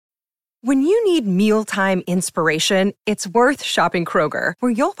When you need mealtime inspiration, it's worth shopping Kroger,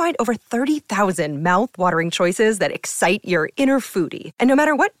 where you'll find over 30,000 mouth-watering choices that excite your inner foodie. And no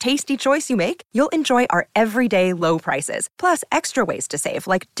matter what tasty choice you make, you'll enjoy our everyday low prices, plus extra ways to save,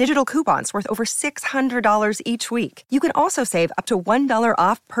 like digital coupons worth over $600 each week. You can also save up to $1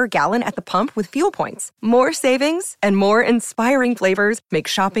 off per gallon at the pump with fuel points. More savings and more inspiring flavors make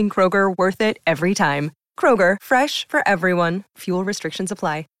shopping Kroger worth it every time. Kroger, fresh for everyone. Fuel restrictions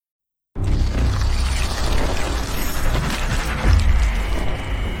apply.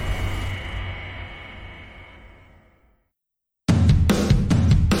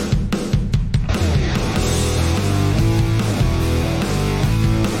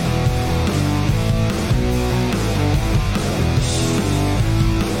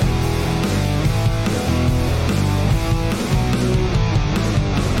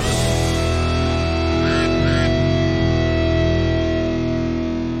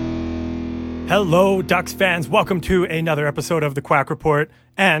 Hello, Ducks fans. Welcome to another episode of the Quack Report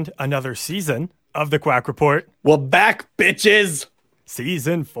and another season of the Quack Report. We're back, bitches.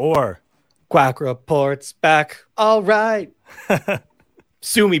 Season 4. Quack Report's back. All right.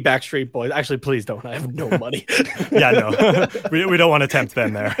 Sue me, Backstreet Boys. Actually, please don't. I have no money. Yeah, no. we don't want to tempt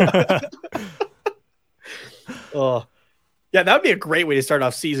them there. Oh, yeah, that would be a great way to start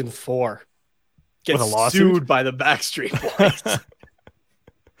off season 4. Get With a lawsuit? sued by the Backstreet Boys.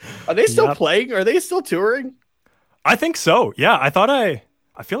 Are they still playing? Are they still touring? I think so. Yeah,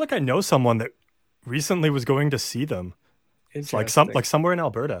 I feel like I know someone that recently was going to see them. It's like somewhere in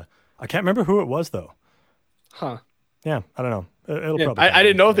Alberta. I can't remember who it was though. Huh. Yeah, I don't know. It'll probably. I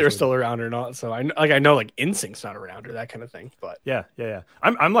didn't know if they were still around or not. So I know like NSYNC's not around or that kind of thing. But yeah.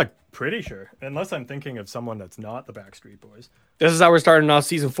 I'm like pretty sure, unless I'm thinking of someone that's not the Backstreet Boys. This is how we're starting off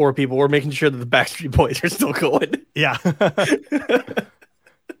season 4, people. We're making sure that the Backstreet Boys are still going. Yeah.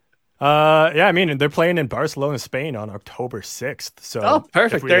 Yeah, I mean, they're playing in Barcelona, Spain on October 6th. So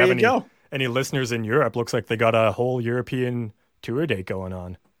perfect. There you go. Any listeners in Europe, looks like they got a whole European tour date going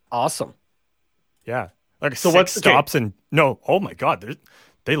on. Awesome. Yeah. Like so 6 stops and no, oh my God,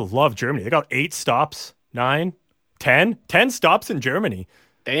 they love Germany. They got 8 stops, 9, 10 stops in Germany.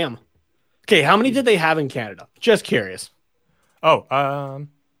 Damn. Okay, how many did they have in Canada? Just curious. Oh,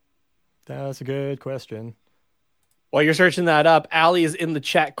 that's a good question. While you're searching that up, Allie is in the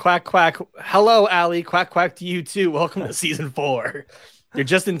chat. Quack, quack. Hello, Allie. Quack, quack to you too. Welcome to season 4. You're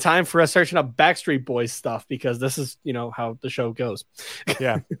just in time for us searching up Backstreet Boys stuff because this is, how the show goes.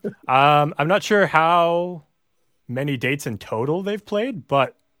 Yeah. I'm not sure how many dates in total they've played,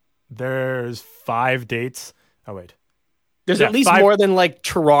 but there's 5 dates. Oh, wait. There's at least 5 more than like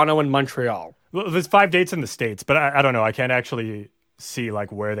Toronto and Montreal. Well, there's 5 dates in the States, but I don't know. I can't actually see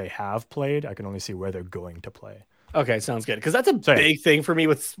like where they have played. I can only see where they're going to play. Okay, sounds good. Because that's a big thing for me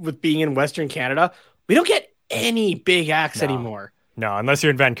with being in Western Canada. We don't get any big acts anymore. No, unless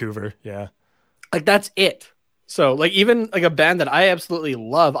you're in Vancouver. Yeah. Like, that's it. So, like, even like a band that I absolutely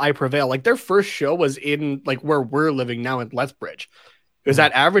love, I Prevail, like their first show was in like where we're living now in Lethbridge. It was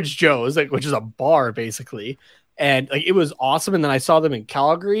at Average Joe's, like, which is a bar basically. And like it was awesome. And then I saw them in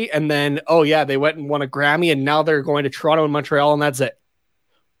Calgary. And then, they went and won a Grammy. And now they're going to Toronto and Montreal. And that's it.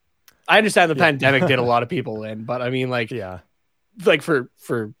 I understand the pandemic did a lot of people in, but I mean, like for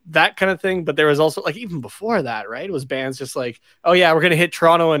that kind of thing. But there was also like even before that, right? It was bands just like, we're gonna hit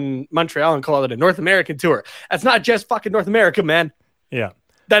Toronto and Montreal and call it a North American tour. That's not just fucking North America, man. Yeah,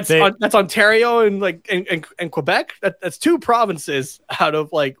 that's Ontario and like and Quebec. That's 2 provinces out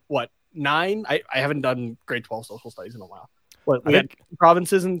of like what 9. I haven't done grade 12 social studies in a while. What we had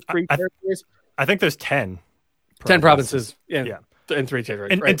provinces and 3 territories. I think there's 10. 10 provinces. Yeah. In 3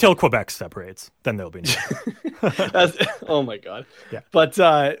 territories, right. Until Quebec separates, then there'll be oh my God. Yeah. But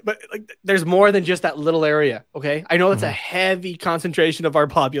like there's more than just that little area. Okay. I know that's a heavy concentration of our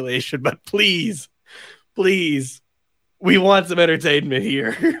population, but please, we want some entertainment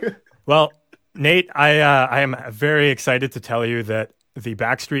here. Well, Nate, I am very excited to tell you that the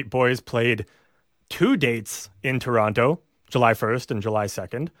Backstreet Boys played 2 dates in Toronto, July 1st and July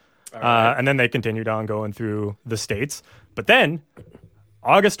 2nd. Right. And then they continued on going through the States. But then,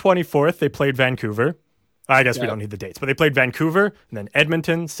 August 24th, they played Vancouver. I guess we don't need the dates, but they played Vancouver, and then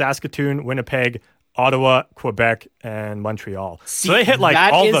Edmonton, Saskatoon, Winnipeg, Ottawa, Quebec, and Montreal. So they hit like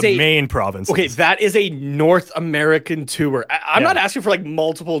all the main provinces. Okay, that is a North American tour. I'm not asking for like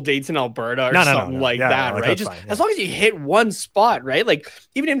multiple dates in Alberta or something like that, right? Just as long as you hit one spot, right? Like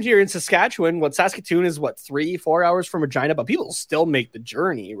even if you're in Saskatchewan, Saskatoon is 3-4 hours from Regina, but people still make the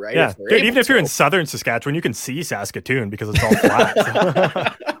journey, right? Yeah, dude, even if you're in southern Saskatchewan, you can see Saskatoon because it's all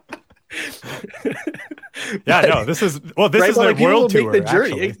flat. Yeah, no, this is their like, world tour. The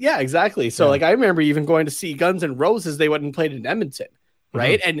journey. Actually. Yeah, exactly. So like, I remember even going to see Guns N' Roses. They went and played in Edmonton,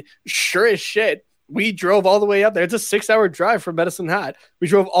 right? And sure as shit, we drove all the way up there. It's a 6-hour drive from Medicine Hat. We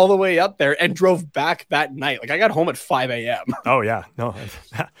drove all the way up there and drove back that night. Like I got home at 5 a.m. Oh yeah, no,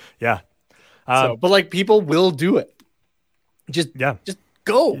 yeah. But like people will do it. Just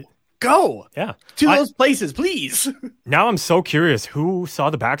go. Yeah. To those places, please. Now I'm so curious who saw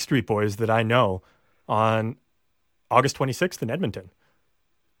the Backstreet Boys that I know on August 26th in Edmonton.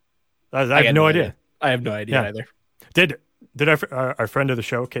 I have no idea. I have no idea either. Did our friend of the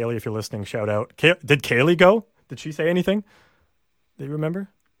show, Kaylee, if you're listening, shout out. Did Kaylee go? Did she say anything? Do you remember?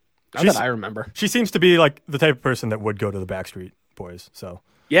 Not that I remember. She seems to be like the type of person that would go to the Backstreet Boys. So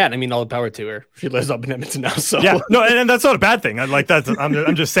yeah, and I mean all the power to her. She lives up in Edmonton now, so yeah, no, and that's not a bad thing.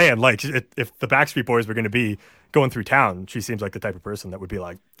 I'm just saying, like, if the Backstreet Boys were going to be going through town, she seems like the type of person that would be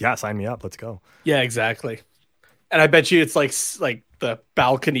like, yeah, sign me up, let's go. Yeah, exactly. And I bet you it's like the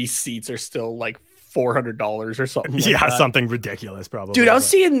balcony seats are still like $400 or something. Like that. Something ridiculous, probably. Dude, I was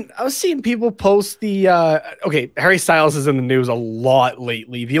seeing people post the Harry Styles is in the news a lot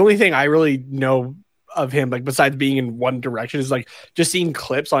lately. The only thing I really know of him, like besides being in One Direction, is like just seeing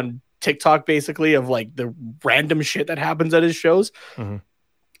clips on TikTok basically of like the random shit that happens at his shows.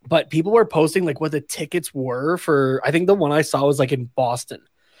 But people were posting like what the tickets were for. I think the one I saw was like in Boston,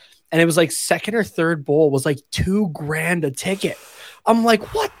 and it was like second or third bowl was like $2,000 a ticket. I'm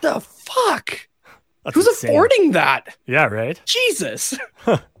like, what the fuck? That's Who's insane. affording that? Yeah, right. Jesus,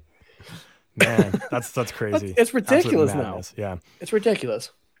 man, that's crazy. It's ridiculous now. Yeah, it's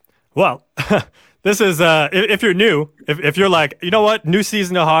ridiculous. Well, this is if you're new, if you're like, you know what, new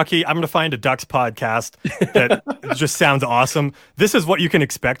season of hockey, I'm going to find a Ducks podcast that just sounds awesome. This is what you can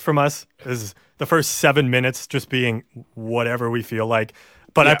expect from us. Is the first 7 minutes just being whatever we feel like.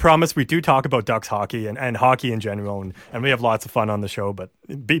 But I promise we do talk about Ducks hockey and hockey in general, and we have lots of fun on the show. But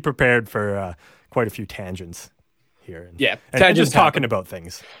be prepared for quite a few tangents here. And just talking about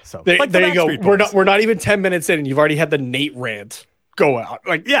things. So there you go. We're not even 10 minutes in, and you've already had the Nate rant go out.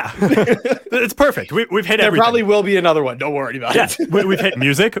 Like, yeah, it's perfect. We've hit everything. There probably will be another one. Don't worry about it. We've hit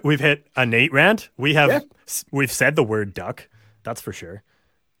music. We've hit a Nate rant. We've said the word duck. That's for sure.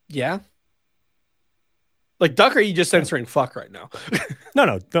 Yeah. Like duck, or are you just censoring fuck right now?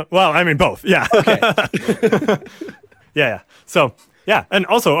 No. Well, I mean both. Yeah. Okay. Yeah. So yeah, and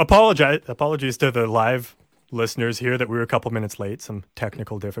also apologies to the live listeners here that we were a couple minutes late. Some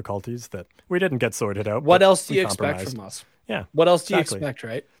technical difficulties that we didn't get sorted out. What else do you expect from us? Yeah. What else do you expect?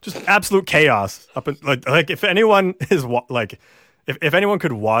 Right. Just absolute chaos. Like if anyone is if anyone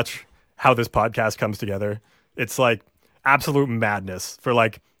could watch how this podcast comes together, it's like absolute madness for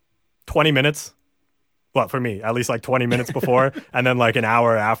like 20 minutes. Well, for me, at least like 20 minutes before, and then like an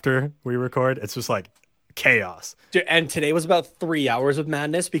hour after we record, it's just like chaos. Dude, and today was about 3 hours of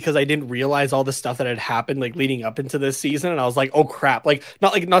madness because I didn't realize all the stuff that had happened like leading up into this season, and I was like, oh crap! Like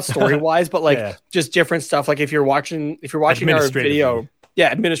not story wise, but like just different stuff. Like if you're watching our video. Yeah,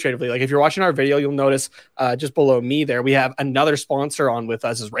 administratively. Like if you're watching our video, you'll notice just below me there, we have another sponsor on with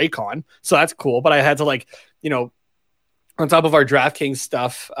us is Raycon. So that's cool. But I had to on top of our DraftKings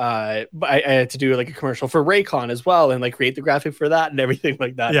stuff, I had to do like a commercial for Raycon as well and like create the graphic for that and everything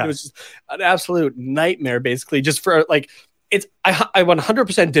like that. Yeah. It was just an absolute nightmare, basically, just for like I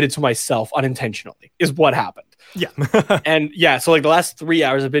 100% did it to myself unintentionally is what happened. Yeah. And yeah, so like the last 3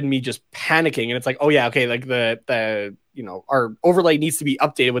 hours have been me just panicking, and it's like, oh yeah, okay, like the our overlay needs to be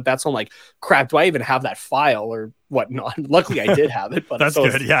updated with that. So I'm like, crap, do I even have that file or whatnot? Luckily I did have it, but that's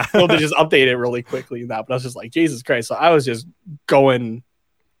good. Yeah. So to just update it really quickly and that, but I was just like, Jesus Christ. So I was just going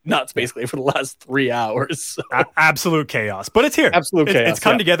nuts basically for the last 3 hours. So. Absolute chaos, but it's here. Absolute chaos. It's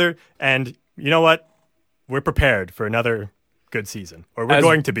come together, and you know what? We're prepared for another good season, or we're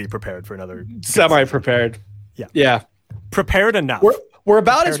going to be prepared for another semi-prepared. Yeah. Prepared enough. We're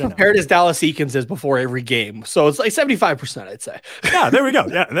about as prepared as Dallas Eakins is before every game. So it's like 75%, I'd say. Yeah, there we go.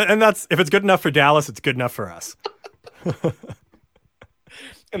 Yeah. And that's, if it's good enough for Dallas, it's good enough for us.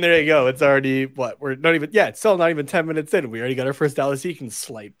 And there you go. It's already it's still not even 10 minutes in. We already got our first Dallas Eakins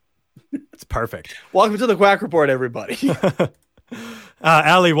slight. It's perfect. Welcome to the Quack Report, everybody.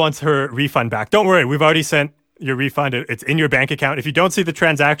 Allie wants her refund back. Don't worry. We've already sent your refund. It's in your bank account. If you don't see the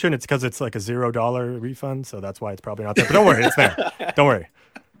transaction, it's because it's like a $0 refund. So that's why it's probably not there. But don't worry, it's there. Don't worry.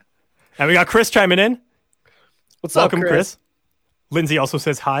 And we got Chris chiming in. Welcome, up, Chris? Lindsay also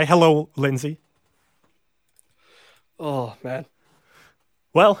says hi. Hello, Lindsay. Oh, man.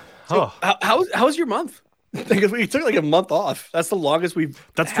 Well, how was your month? Because we took like a month off. That's the longest we've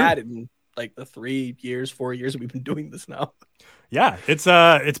had in like the 4 years that we've been doing this now. Yeah,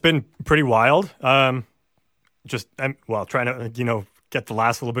 it's been pretty wild. I'm trying to get the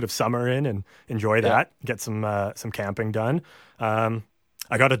last little bit of summer in and enjoy that. Get some camping done.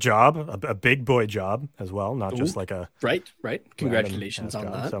 I got a job, a big boy job as well, not just like a right. Congratulations on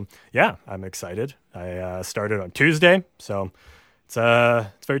that. So yeah, I'm excited. I started on Tuesday, so it's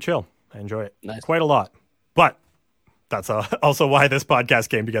very chill. I enjoy it quite a lot. But that's also why this podcast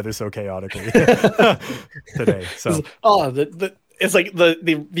came together so chaotically today. So it's like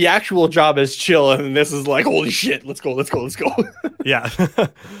the actual job is chill, and this is like, holy shit, let's go. Yeah.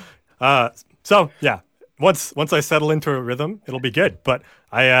 So yeah, once I settle into a rhythm, it'll be good. But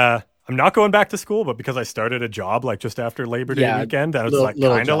I'm not going back to school, but because I started a job like just after Labor Day weekend, I was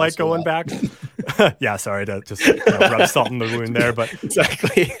kind of like going back. Yeah, sorry to just rub salt in the wound there, but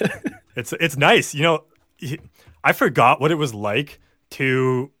exactly. It's nice. I forgot what it was like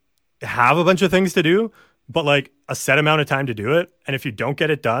to have a bunch of things to do, but like a set amount of time to do it. And if you don't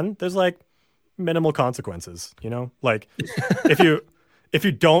get it done, there's like minimal consequences, like if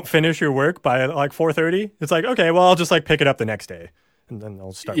you don't finish your work by like 4:30, it's like, okay, well, I'll just like pick it up the next day and then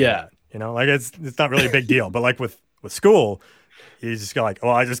I'll start with that, like it's not really a big deal. But like with school, you just go like,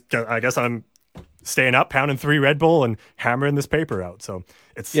 well, I guess I'm staying up, pounding 3 Red Bull and hammering this paper out. So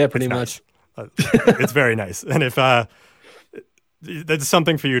it's pretty much. It's very nice. And if that's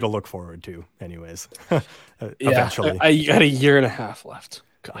something for you to look forward to anyways. Eventually. I got a year and a half left.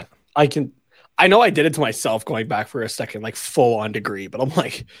 God, I know I did it to myself going back for a second, like full on degree, but I'm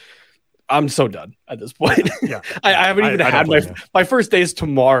like, I'm so done at this point. Yeah. I haven't even had my first day is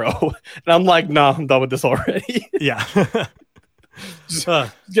tomorrow. And I'm like, no, I'm done with this already. Yeah. Just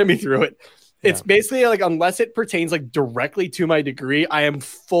get me through it. It's basically like, unless it pertains like directly to my degree, I am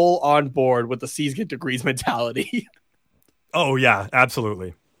full on board with the C's get degrees mentality. Oh yeah,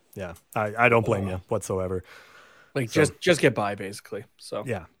 absolutely. Yeah. I don't blame you whatsoever. Like just get by basically. So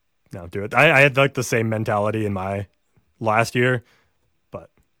yeah, no, do it. I had like the same mentality in my last year,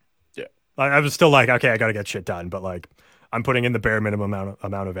 but yeah, I was still like, okay, I got to get shit done. But like, I'm putting in the bare minimum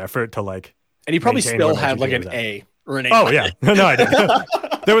amount of effort to like, and you probably still had like an A or an A. Oh yeah. No, I didn't.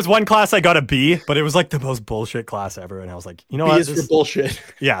 There was one class I got a B, but it was like the most bullshit class ever. And I was like, B is for bullshit.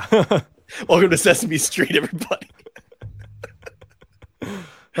 Yeah. Welcome to Sesame Street, everybody.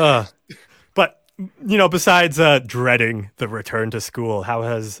 But besides dreading the return to school, how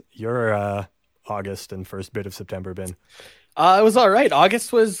has your August and first bit of September been? It was all right.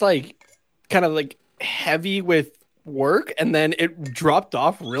 August was like kind of like heavy with work, and then it dropped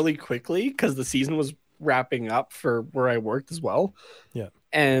off really quickly because the season was wrapping up for where I worked as well. Yeah.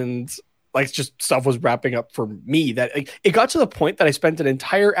 And like just stuff was wrapping up for me that like, it got to the point that I spent an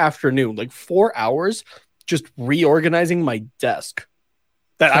entire afternoon, like 4 hours, just reorganizing my desk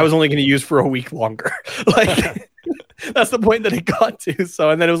that I was only going to use for a week longer. Like that's the point that it got to.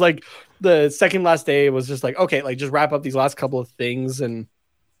 So, and then it was like the second last day was just like, okay, like just wrap up these last couple of things and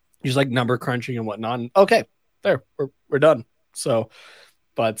just like number crunching and whatnot. And okay, there, we're done. So,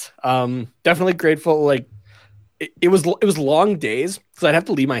 but definitely grateful. Like it was long days because I'd have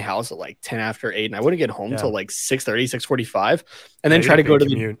to leave my house at like 10 after 8 and I wouldn't get home till like 6:30, 6:45, and then try to go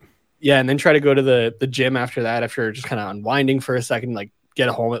to and then try to go to the gym after that, after just kind of unwinding for a second, like get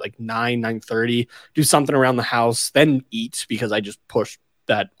home at like 9:30, do something around the house, then eat because I just pushed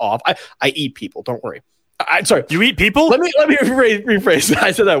that off. I eat people, don't worry. Sorry, you eat people? Let me rephrase.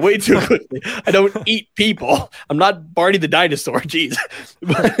 I said that way too quickly. I don't eat people. I'm not Barney the dinosaur. Jeez.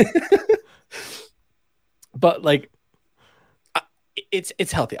 But like,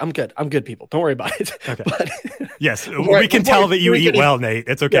 it's healthy. I'm good. I'm good, people. Don't worry about it. Okay. But yes, we can tell that you eat well, Nate.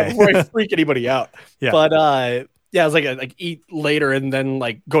 It's okay. Yeah, before I freak anybody out. Yeah. But yeah, I was like eat later and then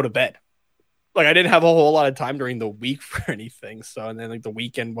like go to bed. Like I didn't have a whole lot of time during the week for anything. So and then like the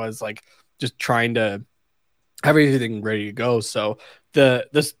weekend was like just trying to have everything ready to go. So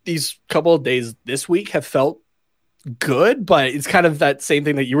these couple of days this week have felt good, but it's kind of that same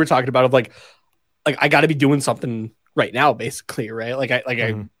thing that you were talking about of like I got to be doing something right now, basically, right? Like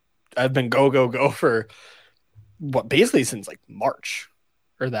I've been go for what basically since like March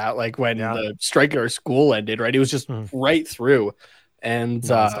or that, like when the strike at our school ended, right? It was just right through, and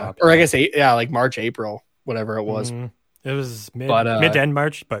or I guess like March, April, whatever it was. It was mid to end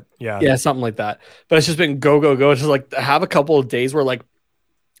March, but yeah, something like that. But it's just been go. It's just like I have a couple of days where like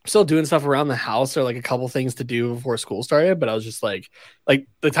I'm still doing stuff around the house or like a couple things to do before school started. But I was just like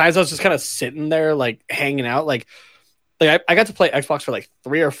the times I was just kind of sitting there, like hanging out, like I got to play Xbox for like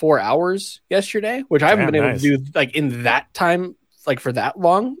 3 or 4 hours yesterday, which I haven't been able to do like in that time like for that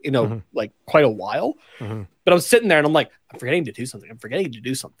long, like quite a while. But I was sitting there and I'm like, I'm forgetting to do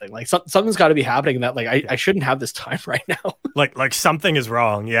something. Like something's got to be happening that like I shouldn't have this time right now. like something is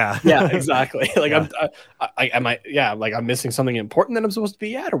wrong. Yeah. Yeah, exactly. Like I'm missing something important that I'm supposed to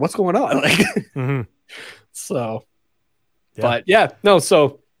be at, or what's going on? Like, so, Yeah. but yeah, no.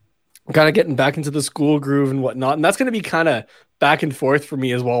 So kind of getting back into the school groove and whatnot, and that's going to be kind of back and forth for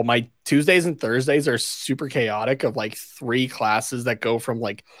me as well. My Tuesdays and Thursdays are super chaotic of like 3 classes that go from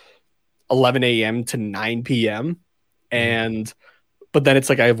like 11 a.m. to 9 p.m. But then it's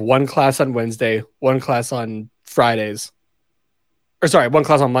like I have 1 class on Wednesday, 1 class on Fridays, or sorry, 1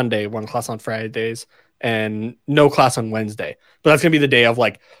 class on Monday, 1 class on Fridays, and no class on Wednesday. But that's going to be the day of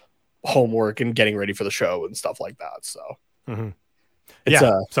like homework and getting ready for the show and stuff like that. So it's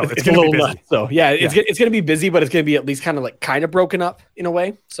so it's a going to little be busy. nuts. So yeah, it's going to be busy, but it's going to be at least kind of broken up in a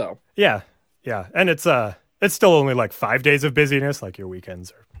way. So yeah. And it's still only like 5 days of busyness, like your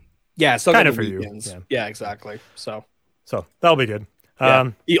weekends are. Yeah, so kind of for weekends. you. Yeah, exactly. So that'll be good.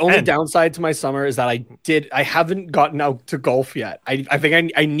 Yeah. The only downside to my summer is that I haven't gotten out to golf yet. I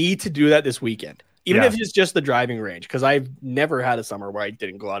think I need to do that this weekend, even if it's just the driving range, because I've never had a summer where I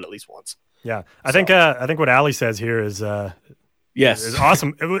didn't go out at least once. Yeah, I think what Ali says here is is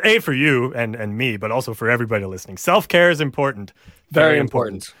awesome. A, for you and me, but also for everybody listening. Self-care is important. Very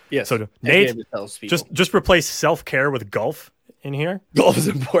important. Yes. So Nate, just replace self-care with golf in here. Golf is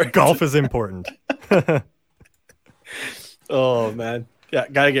important. Golf is important. Oh man, yeah,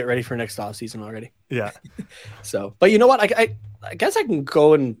 gotta get ready for next off season already. Yeah. So, but you know what? I guess I can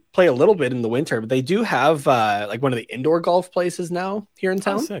go and play a little bit in the winter. But they do have like one of the indoor golf places now here in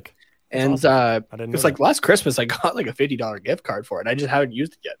town. Oh, sick. That's awesome. It's like last Christmas I got like a $50 gift card for it. I just haven't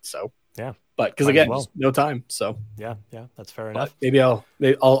used it yet. So yeah, but because again, just no time. So yeah, that's fair enough. Maybe I'll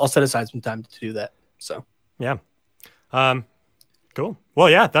set aside some time to do that. So yeah. Cool. Well,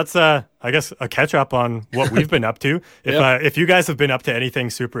 yeah, that's I guess a catch up on what we've been up to. If you guys have been up to anything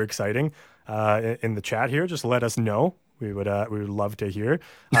super exciting in the chat here, just let us know. We would love to hear.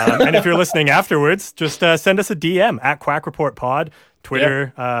 And if you're listening afterwards, just send us a DM at Quack Report Pod,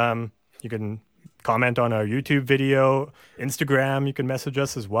 Twitter. You can comment on our YouTube video, Instagram. You can message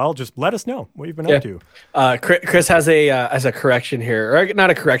us as well. Just let us know what you've been up to. Chris has a correction here, or not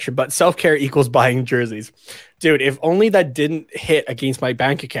a correction, but self-care equals buying jerseys. Dude, if only that didn't hit against my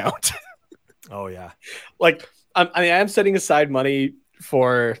bank account. Oh yeah. Like I am setting aside money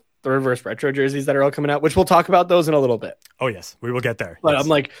for the reverse retro jerseys that are all coming out, which we'll talk about those in a little bit. Oh yes, we will get there. But yes. I'm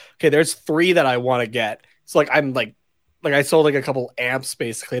like, okay, there's 3 that I want to get. So like I'm like I sold like a couple amps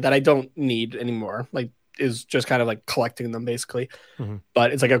basically that I don't need anymore. Like is just kind of like collecting them basically.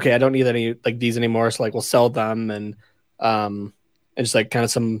 But it's like, okay, I don't need any like these anymore. So like we'll sell them and just like kind of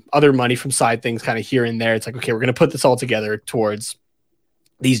some other money from side things kind of here and there. It's like, okay, we're gonna put this all together towards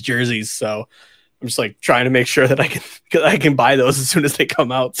these jerseys. So I'm just like trying to make sure that I can buy those as soon as they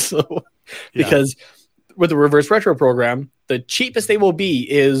come out. So because with the reverse retro program, the cheapest they will be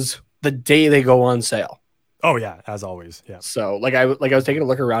is the day they go on sale. Oh yeah, as always. Yeah. So like I was taking a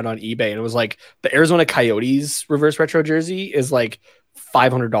look around on eBay and it was like the Arizona Coyotes reverse retro jersey is like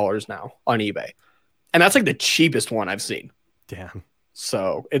 $500 now on eBay. And that's like the cheapest one I've seen. Damn.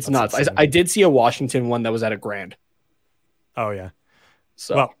 So it's nuts. I did see a Washington one that was at $1,000. Oh yeah.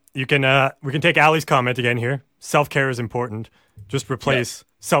 So well, you can we can take Ali's comment again here. Self-care is important. Just replace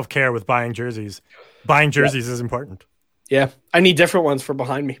self-care with buying jerseys. Buying jerseys is important. Yeah. I need different ones for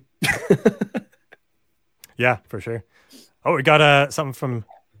behind me. Yeah, for sure. Oh, we got something from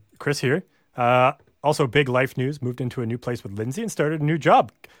Chris here. Also, big life news. Moved into a new place with Lindsay and started a new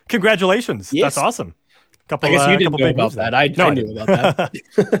job. Congratulations. Yes. That's awesome. I guess you didn't know about that. I knew about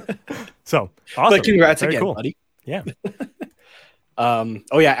that. So, awesome. But congrats Very again, cool. buddy. Yeah.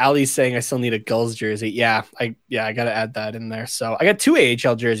 Oh yeah, Ali's saying I still need a Gulls jersey. Yeah, I got to add that in there. So I got 2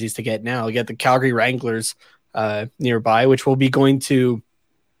 AHL jerseys to get now. I got the Calgary Wranglers nearby, which will be going to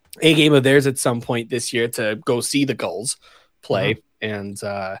a game of theirs at some point this year to go see the Gulls play, and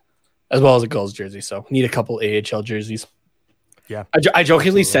as well as a Gulls jersey. So need a couple AHL jerseys. Yeah, I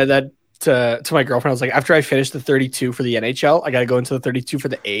jokingly said that to my girlfriend. I was like, after I finish the 32 for the NHL, I got to go into the 32 for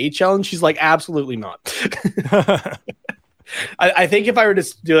the AHL, and she's like, absolutely not. I think if I were to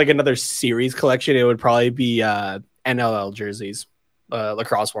do like another series collection, it would probably be NLL jerseys,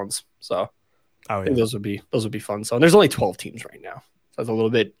 lacrosse ones. So I think those would be fun. So there's only 12 teams right now. So it's a little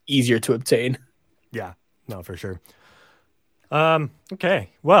bit easier to obtain. Yeah, no, for sure. Okay.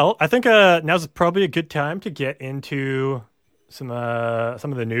 Well, I think now's probably a good time to get into some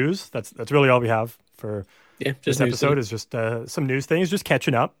of the news. That's really all we have for this episode is just some news things, just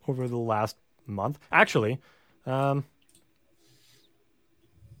catching up over the last month. Actually,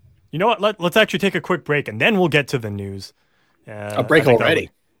 You know what? Let's actually take a quick break, and then we'll get to the news. A break already?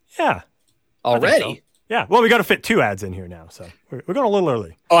 Yeah. Already? So. Yeah. Well, we got to fit 2 ads in here now, so we're going a little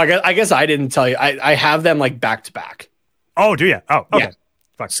early. Oh, I guess I didn't tell you. I have them like back to back. Oh, do you? Oh, okay. Yeah.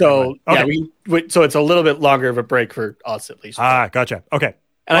 Fuck, so okay. So it's a little bit longer of a break for us at least. Gotcha. Okay.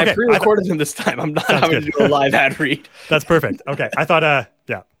 And I pre-recorded them this time. I'm not having to do a live ad read. That's perfect. Okay. I thought,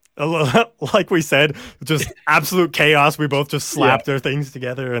 like we said, just absolute chaos. We both just slapped our things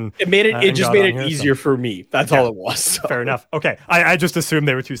together, and it just made it easier for me. That's all it was. So. Fair enough. Okay. I just assumed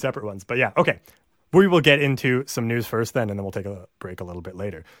they were 2 separate ones, but yeah. Okay. We will get into some news first then, and then we'll take a break a little bit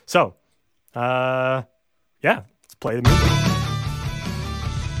later. So, let's play the music.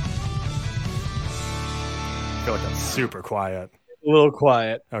 I feel like that's super quiet. A little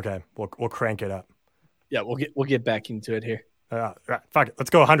quiet. Okay, we'll crank it up. Yeah, we'll get back into it here. Right, fuck it. Let's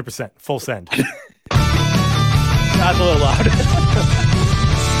go 100%. Full send. That's a little loud.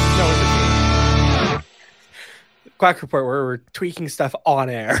 Quack Report, where we're tweaking stuff on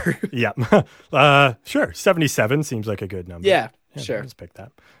air. Yeah. Sure. 77 seems like a good number. Yeah, sure. Let's pick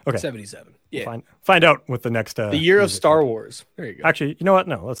that. Okay. 77. Yeah. Find out with the next. The year of Star Wars. There you go. Actually, you know what?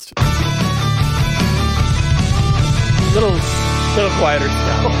 No, let's. Little quieter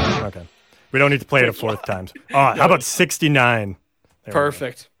now. Okay. We don't need to play it a 4th time. Oh, how about 69?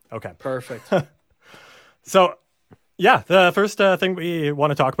 Perfect. Okay. Perfect. So, yeah, the first thing we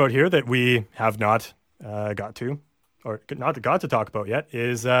want to talk about here that we have not got to talk about yet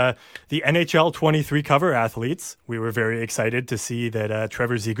is the NHL 23 cover athletes. We were very excited to see that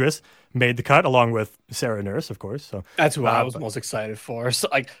Trevor Zegras made the cut along with Sarah Nurse, of course. So that's who I was most excited for. So,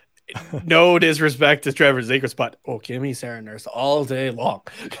 like, no disrespect to Trevor Zegras, but give me Sarah Nurse all day long.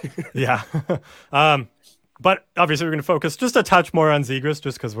 Yeah. But obviously we're going to focus just a touch more on Zegras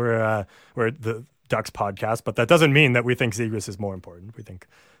just because we're the Ducks podcast, but that doesn't mean that we think Zegras is more important. We think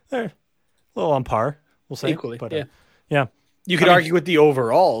they're a little on par, we'll say. Equally, but, yeah. You could argue with the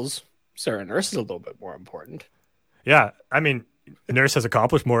overalls, Sarah Nurse is a little bit more important. Yeah. I mean, Nurse has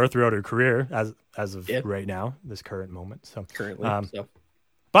accomplished more throughout her career as of right now, this current moment. So currently,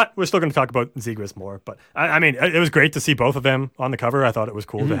 But we're still going to talk about Zegras more. But I mean, it was great to see both of them on the cover. I thought it was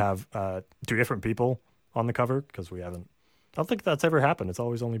cool to have 2 different people on the cover because I don't think that's ever happened. It's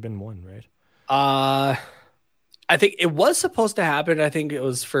always only been one, right? I think it was supposed to happen. I think it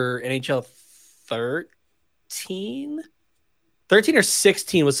was for NHL 13 or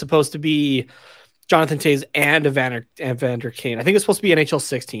 16 was supposed to be Jonathan Toews and Evander Kane. I think it was supposed to be NHL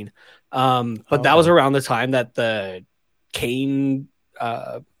 16. But that was around the time that the Kane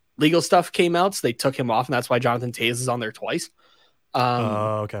legal stuff came out, so they took him off, and that's why Jonathan Toews is on there twice.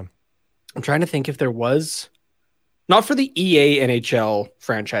 Okay. I'm trying to think if there was not for the EA NHL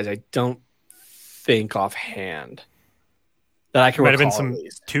franchise. I don't think offhand that I can. Might have been some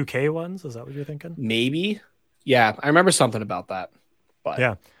 2K ones. Is that what you're thinking? Maybe. Yeah, I remember something about that. But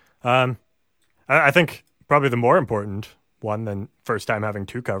yeah, I think probably the more important one than first time having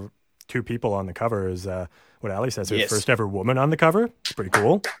 2 people on the cover is what Ali says. Yes. First ever woman on the cover. It's pretty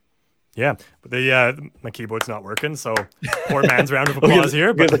cool. Yeah, but my keyboard's not working, so poor man's round of applause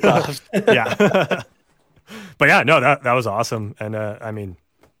here. But yeah, but yeah, no, that was awesome. And I mean,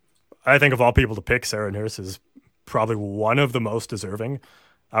 I think of all people to pick, Sarah Nurse is probably one of the most deserving.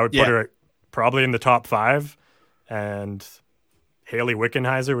 I would put her probably in the top 5, and Haley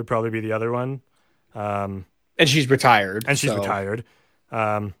Wickenheiser would probably be the other one. And she's retired.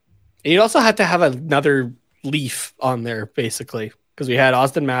 And you also had to have another Leaf on there, basically. Because we had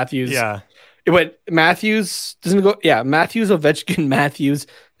Austin Matthews. Yeah. It went Matthews, doesn't it go? Yeah, Matthews, Ovechkin, Matthews.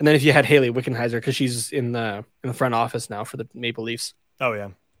 And then if you had Haley Wickenheiser, because she's in the front office now for the Maple Leafs. Oh, yeah.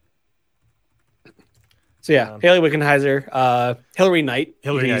 So, yeah, Haley Wickenheiser. Hillary Knight,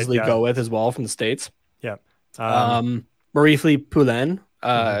 you can easily go with as well from the States. Yeah. Marie-Philippe Poulin,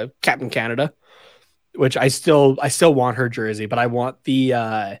 Captain Canada, which I still want her jersey, but I want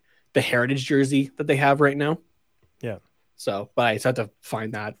the Heritage jersey that they have right now. Yeah. So, but I just had to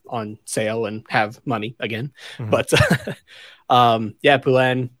find that on sale and have money again. Mm-hmm. But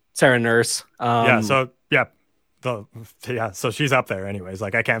Poulin, Sarah Nurse. So she's up there anyways.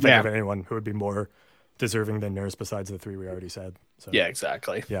 Like I can't think of anyone who would be more deserving than Nurse besides the 3 we already said. So yeah,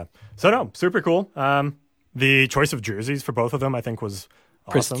 exactly. Yeah. So no, super cool. The choice of jerseys for both of them I think was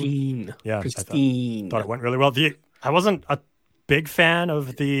awesome. Pristine. Yeah. Pristine. I thought it went really well. I wasn't a big fan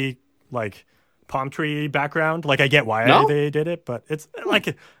of the palm tree background. Like I get why they did it, but it's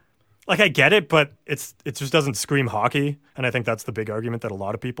like I get it, but it just doesn't scream hockey, and I think that's the big argument that a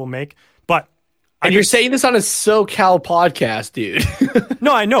lot of people make. But you're saying this on a SoCal podcast, dude.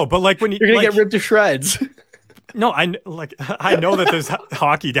 No, I know, but like when you're gonna get ripped to shreds. No, I know that there's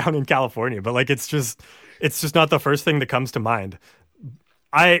hockey down in California, but like it's just not the first thing that comes to mind.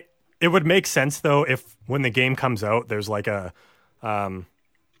 It would make sense though if when the game comes out, there's like a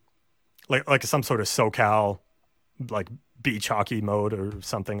like some sort of SoCal like beach hockey mode or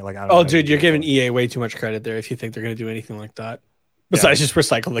something like. I don't know. Dude, you're giving EA way too much credit there if you think they're going to do anything like that. Besides just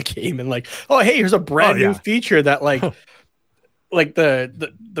recycle the game and like, oh hey, here's a brand new feature that like like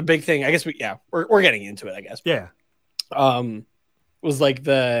the big thing. I guess we're getting into it. I guess was like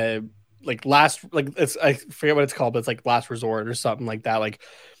the last I forget what it's called, but it's like last resort or something like that. Like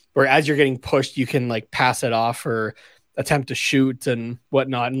where as you're getting pushed, you can like pass it off or attempt to shoot and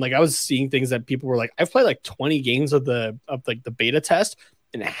whatnot. And like I was seeing things that people were like, I've played like 20 games of the beta test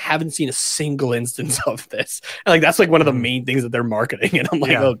and I haven't seen a single instance of this. And like that's like one of the main things that they're marketing. And I'm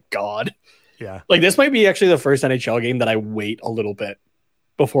like, oh God. Yeah. Like this might be actually the first NHL game that I wait a little bit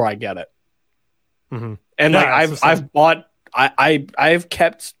before I get it. Mm-hmm. And like I've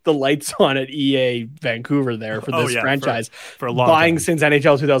kept the lights on at EA Vancouver there for this franchise for a long buying time. Since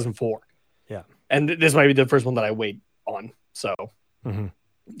NHL 2004. Yeah. And this might be the first one that I wait on. So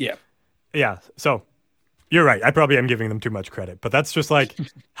yeah. So you're right. I probably am giving them too much credit, but that's just like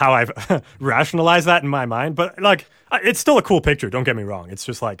how I've rationalized that in my mind. But like, it's still a cool picture. Don't get me wrong. It's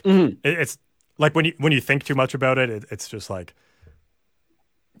just like, it's like when you think too much about it, it's just like,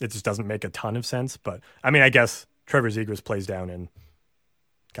 it just doesn't make a ton of sense. But I mean, I guess Trevor Zegras plays down in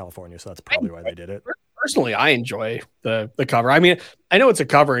California, so that's probably why they did it. Personally, I enjoy the cover. I mean, I know it's a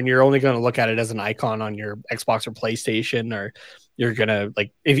cover and you're only going to look at it as an icon on your Xbox or PlayStation, or you're going to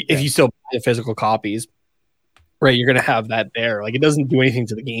like, if you still buy the physical copies, right, you're going to have that there. Like it doesn't do anything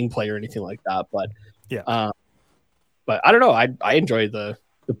to the gameplay or anything like that. But but I don't know. I enjoy the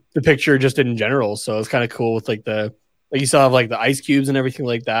picture just in general. So it's kind of cool with like you still have like the ice cubes and everything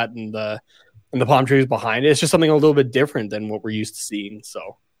like that. And the palm trees behind it. It's just something a little bit different than what we're used to seeing.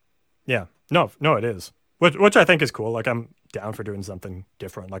 So yeah, no, it is, which I think is cool. Like I'm down for doing something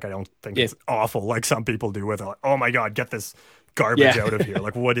different. Like I don't think it's awful like some people do with it. Like, oh my God, get this garbage out of here.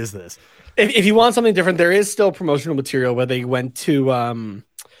 Like, what is this? If you want something different, there is still promotional material where they went to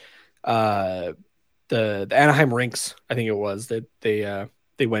the Anaheim rinks. I think it was that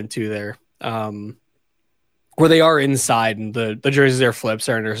they went to there. Where they are inside and the jerseys are flipped.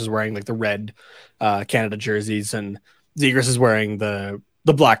 Sarah Nurse is wearing like the red Canada jerseys and Zegras is wearing the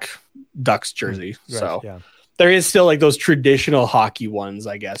black Ducks jersey. Right, so there is still like those traditional hockey ones,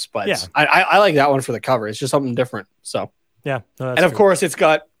 I guess. But I like that one for the cover. It's just something different. So and of course it's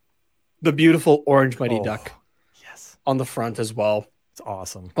got the beautiful orange Mighty Duck on the front as well. It's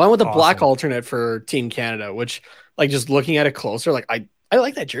awesome. I went with the black alternate for Team Canada, which like just looking at it closer, like I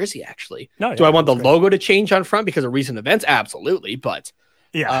like that jersey actually. Do I want the logo to change on front because of recent events? Absolutely. But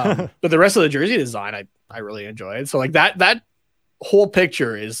but the rest of the jersey design, I really enjoy it. So like that whole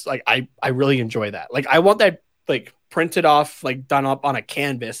picture is like, I really enjoy that. Like I want that like printed off, like done up on a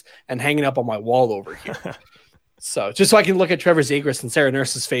canvas and hanging up on my wall over here. So just so I can look at Trevor Zegras and Sarah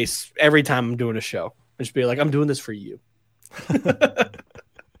Nurse's face every time I'm doing a show and just be like, I'm doing this for you.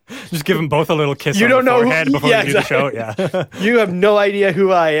 Just give them both a little kiss on the forehead before you do the show. Yeah. You have no idea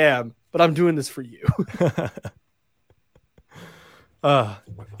who I am, but I'm doing this for you.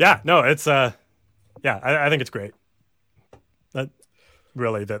 It's I think it's great.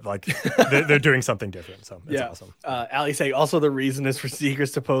 That like they're doing something different. So it's awesome. Ali saying also the reason is for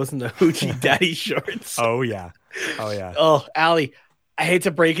Zegras to pose in the Hoochie Daddy shorts. Oh yeah. Oh, Ali, I hate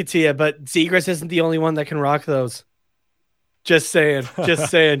to break it to you, but Zegras isn't the only one that can rock those. Just saying.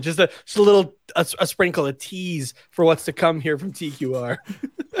 Just a little a sprinkle, a tease for what's to come here from TQR.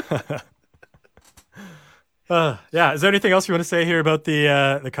 Is there anything else you want to say here about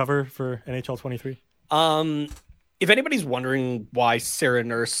the cover for NHL 23? If anybody's wondering why Sarah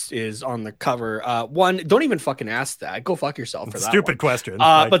Nurse is on the cover, one, don't even fucking ask that. Go fuck yourself for that. Stupid question.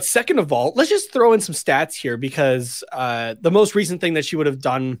 But second of all, let's just throw in some stats here because the most recent thing that she would have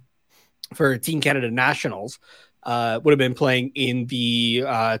done for Team Canada Nationals would have been playing in the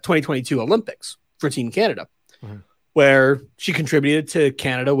 2022 Olympics for Team Canada, where she contributed to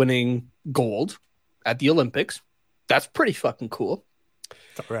Canada winning gold at the Olympics. That's pretty fucking cool.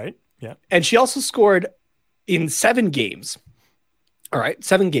 Right. Yeah. And she also scored in 7 games. All right.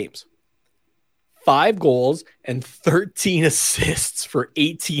 7 games, 5 goals and 13 assists for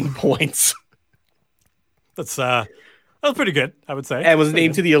 18 points. That's pretty good, I would say. And was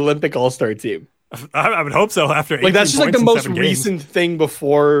named to the Olympic All-Star team. I would hope so after 18 like that's just like the most games. recent thing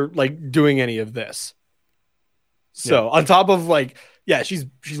before like doing any of this. So on top of like, she's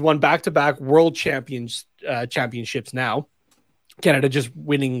won back-to-back world championships now. Canada just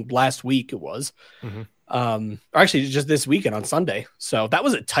winning last week it was. Or actually just this weekend on Sunday. So that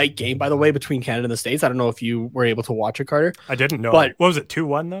was a tight game, by the way, between Canada and the States. I don't know if you were able to watch it, Carter. I didn't know. But what was it,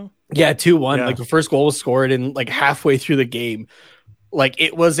 2-1 though? Yeah, 2-1. Yeah. Like the first goal was scored in like halfway through the game. Like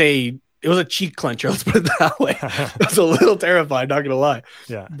it was a cheek clencher, let's put it that way. I was a little terrified, not gonna lie.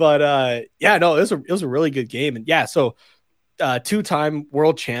 Yeah. But yeah, no, it was a really good game. And yeah, so two-time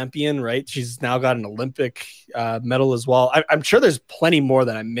world champion, right? She's now got an Olympic medal as well. I'm sure there's plenty more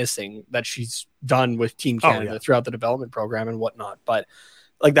that I'm missing that she's done with Team Canada throughout the development program and whatnot. But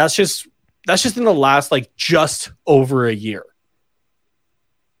like that's just in the last like just over a year.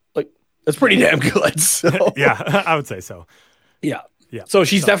 Like that's pretty damn good. So Yeah, I would say so. yeah. Yeah. So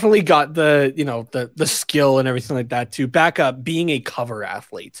she's definitely got the skill and everything like that to back up being a cover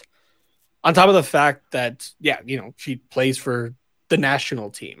athlete. On top of the fact that, she plays for the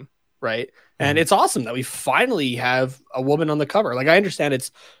national team, right? And it's awesome that we finally have a woman on the cover. Like, I understand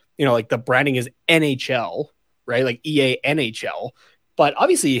it's, like the branding is NHL, right? Like EA NHL. But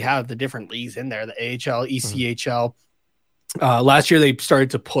obviously you have the different leagues in there, the AHL, ECHL. Last year they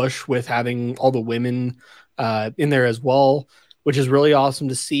started to push with having all the women in there as well, which is really awesome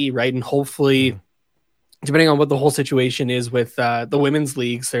to see, right? And hopefully, depending on what the whole situation is with the women's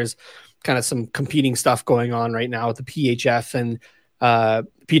leagues, there's kind of some competing stuff going on right now with the PHF, and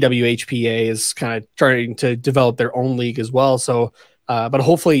PWHPA is kind of starting to develop their own league as well. So, but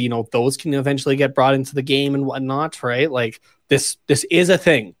hopefully, those can eventually get brought into the game and whatnot, right? Like this is a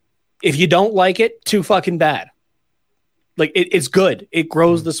thing. If you don't like it, too fucking bad. Like it's good. It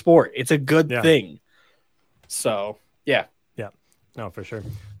grows the sport. It's a good thing. So yeah. Yeah. No, for sure.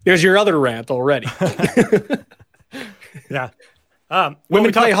 There's your other rant already. Yeah.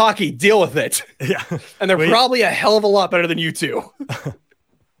 Women play hockey, deal with it. Yeah. And they're probably a hell of a lot better than you two.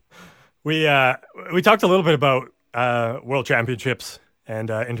 We talked a little bit about World Championships and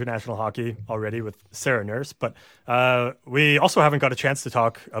international hockey already with Sarah Nurse, but we also haven't got a chance to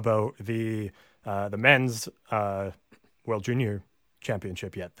talk about the men's World Junior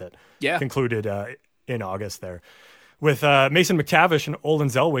Championship yet that concluded in August there, with Mason McTavish and Olin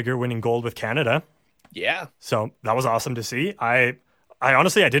Zellweger winning gold with Canada. Yeah. So that was awesome to see. I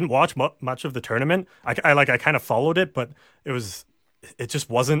honestly, I didn't watch much of the tournament. I kind of followed it, but it just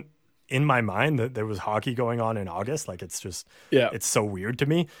wasn't in my mind that there was hockey going on in August. Like it's just, it's so weird to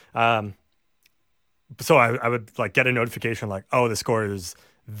me. So I would like get a notification like, oh, the score is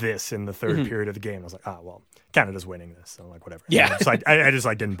this in the third period of the game. I was like, well, Canada's winning this. So like, whatever. Yeah. So I just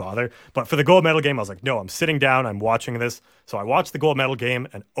like didn't bother. But for the gold medal game, I was like, no, I'm sitting down. I'm watching this. So I watched the gold medal game,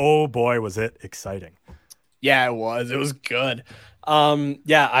 and oh boy, was it exciting. Yeah, it was. It was good. Well,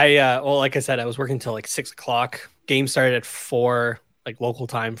 like I said, I was working till like 6:00. Game started at 4:00, like local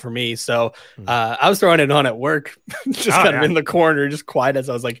time for me. So I was throwing it on at work, just kind of in the corner, just quiet as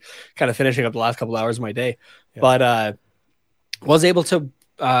I was like kind of finishing up the last couple hours of my day. Yeah. But was able to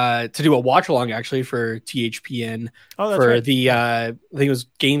do a watch along actually for THPN for the I think it was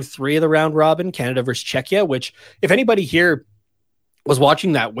game 3 of the round robin, Canada versus Czechia, which if anybody here was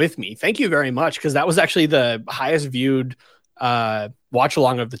watching that with me, thank you very much, because that was actually the highest viewed watch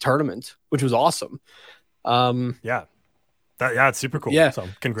along of the tournament, which was awesome. It's super cool. Yeah. So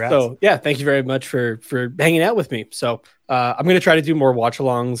congrats. So yeah, thank you very much for hanging out with me. So I'm going to try to do more watch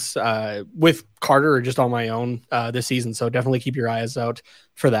alongs with Carter or just on my own this season. So definitely keep your eyes out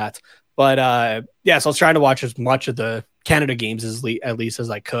for that. But so I was trying to watch as much of the Canada games at least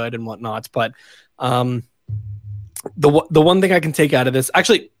as I could and whatnot. But the one thing I can take out of this,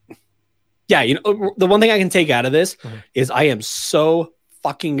 actually, the one thing I can take out of this is I am so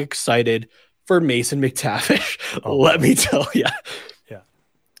fucking excited for Mason McTavish. Let me tell you. Yeah.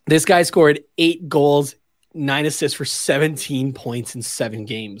 This guy scored 8 goals, 9 assists for 17 points in 7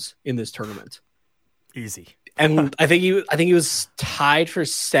 games in this tournament. Easy. And I think he was tied for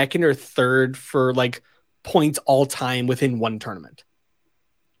second or third for like points all time within one tournament.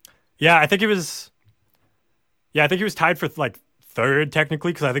 Yeah, I think he was tied for like third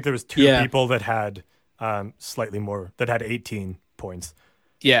technically, because I think there was 2 people that had slightly more, that had 18 points.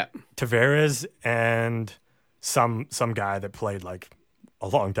 Yeah. Tavares and some guy that played like a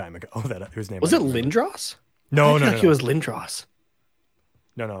long time ago. Whose name was it? Lindros? No. It was Lindros.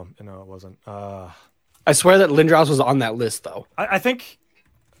 No, it wasn't. I swear that Lindros was on that list though. I think.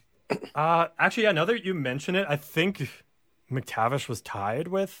 Actually, now that you mention it, I think McTavish was tied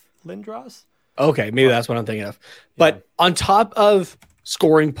with Lindros. Okay, maybe that's what I'm thinking of. But on top of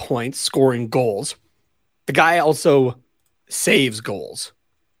scoring points, scoring goals, the guy also saves goals.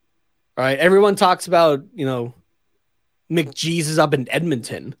 All right, everyone talks about, McJesus up in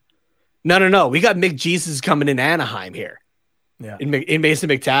Edmonton. No. We got McJesus coming in Anaheim here. Yeah. In Mason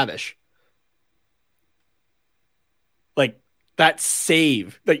McTavish. like that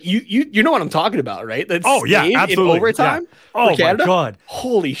save, like you know what I'm talking about, right? That Oh yeah, save absolutely. in overtime. Yeah. Oh for Canada? my god,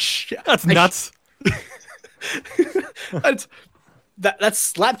 holy shit, that's nuts. That's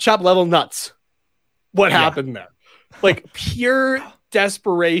slap chop level nuts. What happened there? Like pure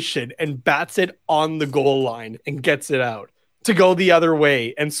desperation, and bats it on the goal line and gets it out to go the other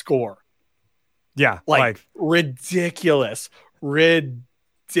way and score. Yeah, like ridiculous.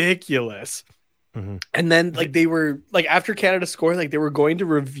 Mm-hmm. And then like they were like, after Canada scored, like they were going to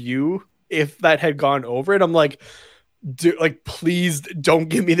review if that had gone over it. I'm like, dude, like, please don't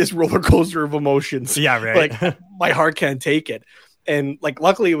give me this roller coaster of emotions. Yeah, right. Like my heart can't take it. And like,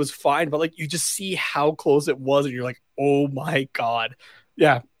 luckily it was fine, but like, you just see how close it was, and you're like, oh my god,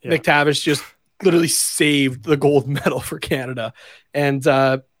 yeah. McTavish just literally saved the gold medal for Canada, and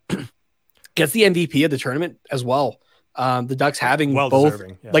gets the MVP of the tournament as well. The Ducks having both,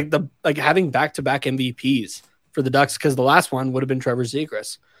 having back-to-back MVPs for the Ducks, because the last one would have been Trevor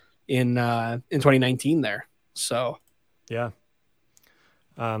Zegras in 2019 there. So yeah,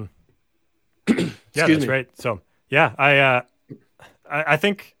 that's right. So yeah, I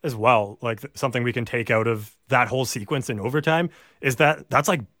think as well, like something we can take out of that whole sequence in overtime is that's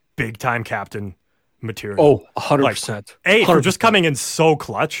like big time captain material. Oh, 100%. Like, A, for just coming in so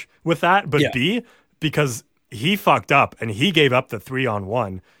clutch with that, but B, because he fucked up and he gave up the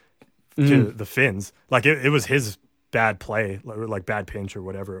 3-on-1 to the Finns. Like it was his bad play, like bad pinch or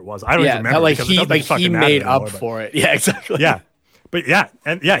whatever it was. I don't even remember. He made up for it. Yeah, exactly. Yeah. But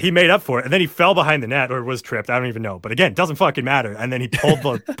he made up for it. And then he fell behind the net or was tripped. I don't even know. But again, it doesn't fucking matter. And then he pulled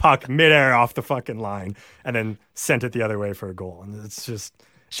the puck midair off the fucking line and then sent it the other way for a goal. And it's just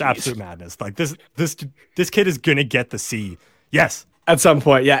absolute madness. Like this kid is gonna get the C. Yes. At some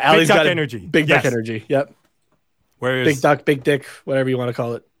point. Yeah. Allie's got energy. Big duck energy. Yep. Whereas, big duck, big dick, whatever you want to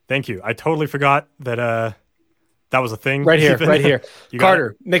call it. Thank you. I totally forgot that that was a thing. Right here.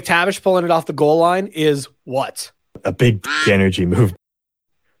 Carter, McTavish pulling it off the goal line is what? A big energy move.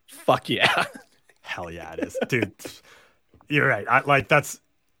 Fuck yeah. Hell yeah, it is. Dude, you're right. That's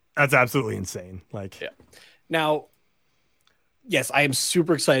absolutely insane. Like, yeah. Now, yes, I am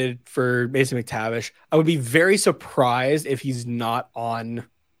super excited for Mason McTavish. I would be very surprised if he's not on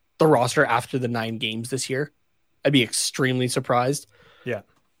the roster after the 9 games this year. I'd be extremely surprised. Yeah.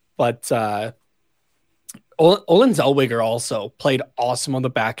 But Olin Zellweger also played awesome on the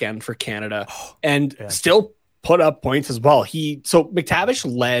back end for Canada and still put up points as well. So McTavish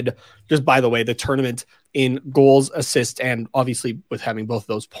led, just by the way, the tournament in goals, assists, and obviously with having both of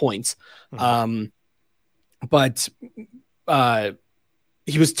those points. Mm-hmm. But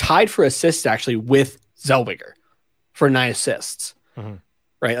he was tied for assists actually with Zellweger for 9 assists. Mm-hmm.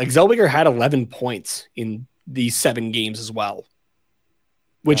 Right? Like Zellweger had 11 points in these 7 games as well,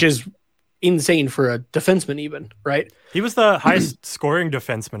 which is insane for a defenseman even, right? He was the highest scoring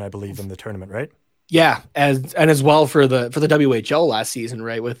defenseman, I believe, in the tournament, right? Yeah, as well for the WHL last season,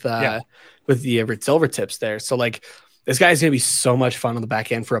 right? With the Everett Silvertips there. So like this guy's gonna be so much fun on the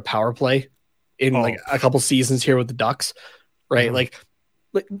back end for a power play in like a couple seasons here with the Ducks, right? Mm-hmm.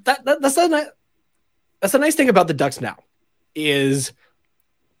 Like that's the nice thing about the Ducks now is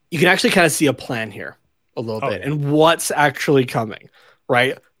you can actually kind of see a plan here a little bit and what's actually coming,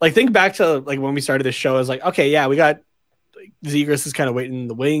 right? Like think back to like when we started this show, as like, okay, yeah, we got like, Zegras is kind of waiting in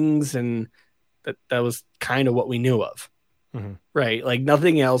the wings, and that was kind of what we knew of, right? Like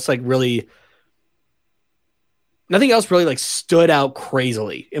nothing else really like stood out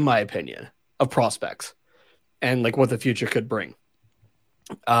crazily, in my opinion, of prospects and like what the future could bring.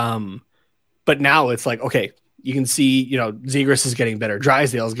 But now it's like, okay, you can see, Zegras is getting better.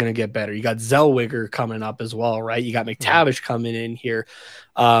 Drysdale is going to get better. You got Zellweger coming up as well, right? You got McTavish coming in here.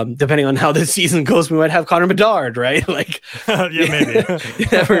 Depending on how this season goes, we might have Connor Bedard, right? Like, maybe. You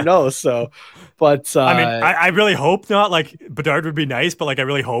never know. So, but I mean, I really hope not. Like, Bedard would be nice, but like, I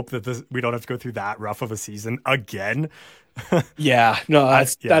really hope that we don't have to go through that rough of a season again. Yeah, no,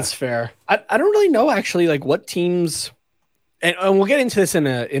 that's fair. I don't really know actually, like what teams. And we'll get into this in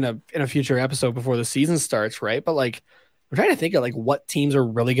a future episode before the season starts, right? But like, I'm trying to think of like what teams are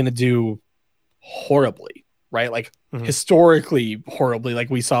really going to do horribly, right? Like historically horribly,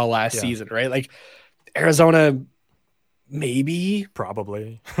 like we saw last season, right? Like Arizona, maybe,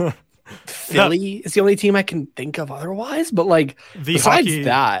 probably. Philly is the only team I can think of otherwise. But like besides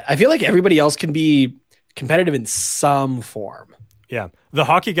that, I feel like everybody else can be competitive in some form. Yeah. The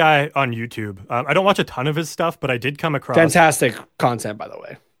hockey guy on YouTube, I don't watch a ton of his stuff, but I did come across... Fantastic content, by the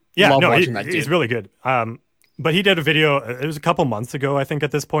way. Yeah, he's really good. But he did a video, it was a couple months ago, I think,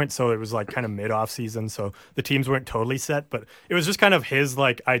 at this point, so it was like kind of mid-off season, so the teams weren't totally set, but it was just kind of his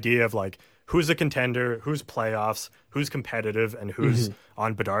like idea of like who's a contender, who's playoffs, who's competitive, and who's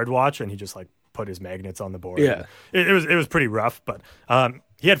on Bedard watch, and he just like put his magnets on the board. Yeah. It was pretty rough, but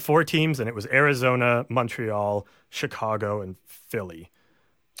he had 4 teams, and it was Arizona, Montreal, Chicago, and Philly.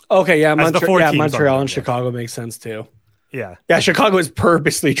 Okay, yeah, As the 4 teams Montreal on and there, Chicago makes sense too. Yeah. Yeah, Chicago is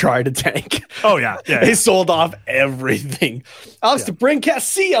purposely trying to tank. Oh, yeah. They sold off everything. Alex DeBrincat,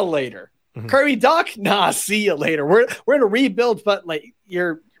 see you later. Kirby Duck, nah, see you later. We're in a rebuild, but like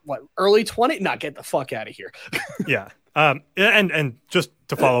you're what, early 20? Nah, get the fuck out of here. Yeah. And just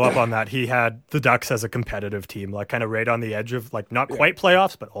to follow up on that, he had the Ducks as a competitive team, like kind of right on the edge of like not quite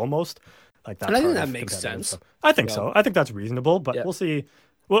playoffs, but almost like that. And I think that makes sense. So I think so. I think that's reasonable, but we'll see.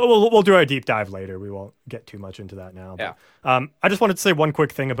 We'll do our deep dive later. We won't get too much into that now. Yeah. But, I just wanted to say one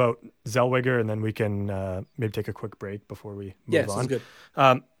quick thing about Zellweger, and then we can maybe take a quick break before we move on. Sounds good.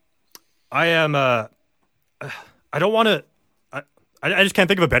 I am. I don't want to. I just can't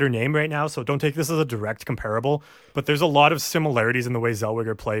think of a better name right now, so don't take this as a direct comparable. But there's a lot of similarities in the way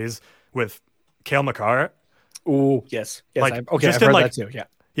Zellweger plays with Cale Makar. Oh, yes. Like, I've heard that too. Yeah.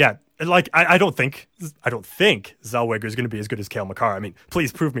 Yeah, like I don't think Zellweger is going to be as good as Cale Makar. I mean,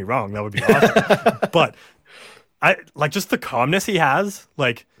 please prove me wrong. That would be awesome. But I like just the calmness he has,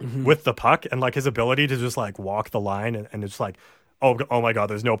 like with the puck, and like his ability to just like walk the line and it's like, oh my God,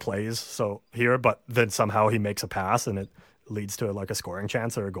 there's no plays so here, but then somehow he makes a pass and it leads to like a scoring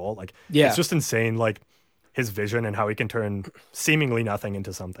chance or a goal. Like, it's just insane. Like his vision and how he can turn seemingly nothing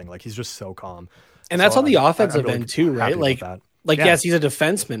into something. Like he's just so calm. And that's on the offensive end too, right? Like, yes, he's a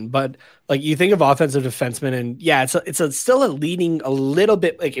defenseman, but like you think of offensive defenseman, and it's still leaning a little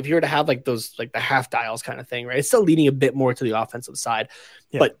bit. Like if you were to have like those like the half dials kind of thing, right? It's still leaning a bit more to the offensive side,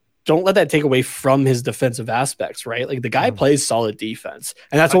 but don't let that take away from his defensive aspects, right? Like the guy plays solid defense,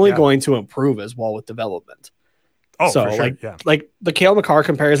 and that's only going to improve as well with development. Oh, so for sure. like the Cale Makar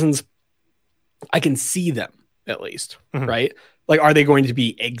comparisons, I can see them at least, right? Like, are they going to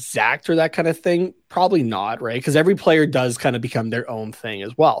be exact or that kind of thing? Probably not, right? Because every player does kind of become their own thing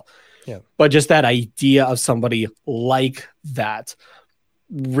as well. Yeah. But just that idea of somebody like that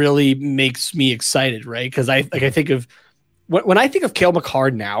really makes me excited, right? Because I think of when I think of Cale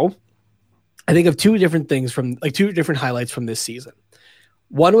Makar now, I think of 2 different things from like 2 different highlights from this season.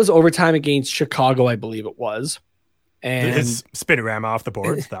 One was overtime against Chicago, I believe it was. And his spinorama off the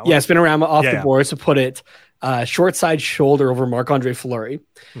boards. That one. Yeah, spinorama off the boards to put it short side shoulder over Marc-Andre Fleury.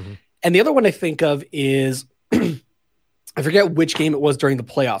 And the other one I think of is I forget which game it was during the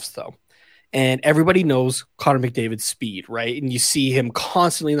playoffs though. And everybody knows Connor McDavid's speed, right? And you see him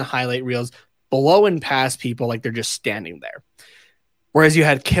constantly in the highlight reels below and past people like they're just standing there. Whereas you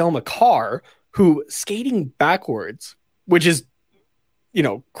had Cale Makar who skating backwards, which is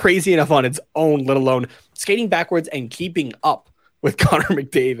crazy enough on its own, let alone skating backwards and keeping up with Connor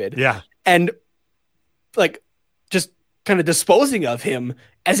McDavid. Yeah. And like just kind of disposing of him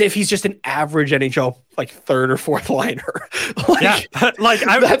as if he's just an average NHL like 3rd or 4th liner.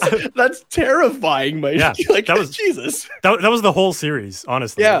 That's terrifying, mate. Yeah, like that was Jesus. That was the whole series,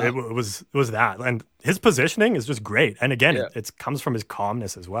 honestly. Yeah. It was that. And his positioning is just great. And again, it comes from his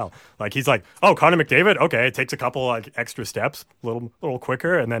calmness as well. Like he's like, oh, Connor McDavid, okay, it takes a couple like extra steps, a little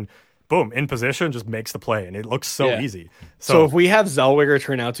quicker, and then boom, in position, just makes the play. And it looks so easy. So if we have Zellweger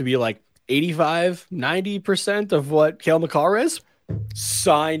turn out to be like 85-90% of what Cale Makar is,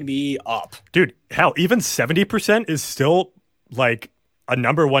 sign me up. Dude, hell, even 70% is still like a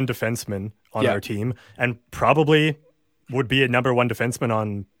number 1 defenseman on our team, and probably would be a number 1 defenseman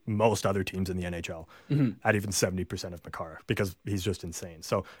on most other teams in the NHL at even 70% of Makar, because he's just insane.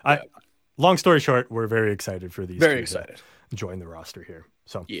 So long story short, we're very excited for these. Very excited. To join the roster here.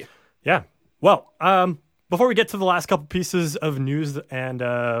 So yeah. Well, before we get to the last couple pieces of news and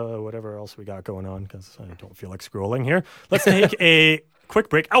whatever else we got going on, because I don't feel like scrolling here, let's take a quick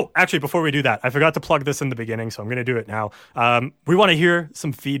break. Oh, actually, before we do that, I forgot to plug this in the beginning, so I'm going to do it now. We want to hear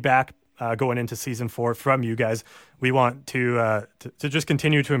some feedback going into season 4 from you guys. We want to just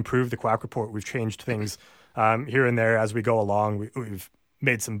continue to improve the Quack Report. We've changed things here and there as we go along. We've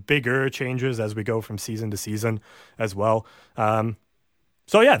made some bigger changes as we go from season to season as well.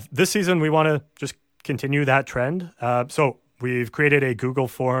 So yeah, this season we want to just continue that trend. So we've created a Google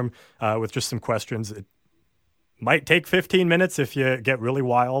form with just some questions. It might take 15 minutes if you get really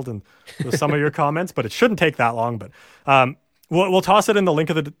wild and with some of your comments, but it shouldn't take that long. But we'll toss it in the link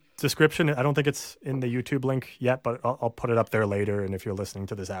of the description. I don't think it's in the YouTube link yet, but I'll put it up there later. And if you're listening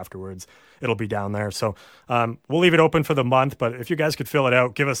to this afterwards, it'll be down there. So we'll leave it open for the month. But if you guys could fill it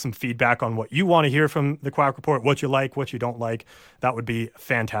out, give us some feedback on what you want to hear from the Quack Report, what you like, what you don't like. That would be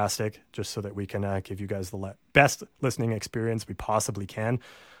fantastic, just so that we can give you guys the best listening experience we possibly can.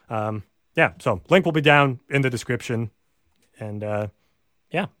 yeah, so link will be down in the description. And just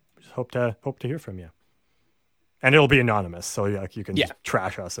hope to hear from you. And it'll be anonymous, so you can just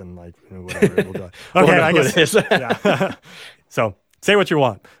trash us and whatever. We'll do. Okay, I guess. It is. Yeah. So say what you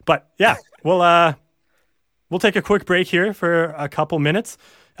want, but yeah, we'll take a quick break here for a couple minutes.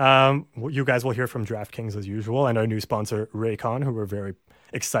 You guys will hear from DraftKings as usual, and our new sponsor Raycon, who we're very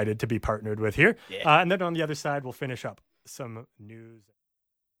excited to be partnered with here. Yeah. And then on the other side, we'll finish up some news.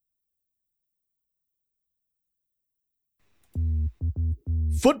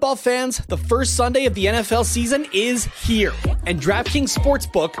 Football fans, the first Sunday of the NFL season is here, and DraftKings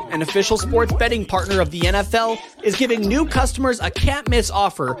Sportsbook, an official sports betting partner of the NFL, is giving new customers a can't-miss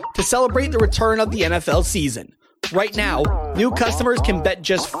offer to celebrate the return of the NFL season. Right now, new customers can bet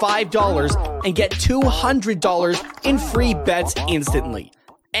just $5 and get $200 in free bets instantly.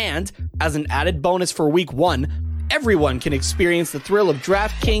 And, as an added bonus for Week 1, everyone can experience the thrill of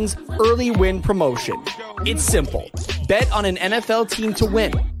DraftKings early win promotion. It's simple. Bet on an NFL team to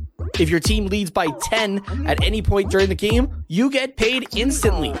win. If your team leads by 10 at any point during the game, you get paid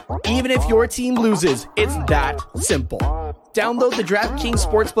instantly. Even if your team loses, it's that simple. Download the DraftKings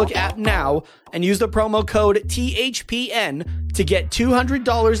Sportsbook app now and use the promo code THPN to get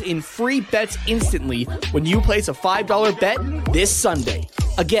 $200 in free bets instantly when you place a $5 bet this Sunday.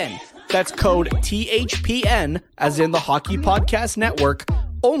 Again, that's code THPN, as in the Hockey Podcast Network,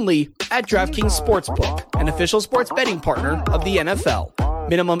 only at DraftKings Sportsbook, an official sports betting partner of the NFL.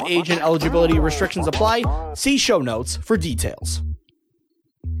 Minimum age and eligibility restrictions apply. See show notes for details.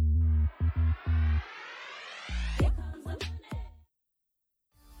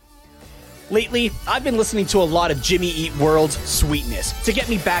 Lately, I've been listening to a lot of Jimmy Eat World's Sweetness to get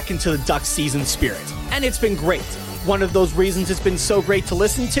me back into the Ducks season spirit, and it's been great. One of those reasons it's been so great to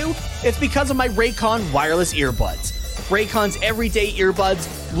listen to, it's because of my Raycon wireless earbuds. Raycon's everyday earbuds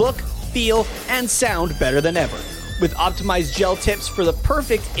look, feel, and sound better than ever. With optimized gel tips for the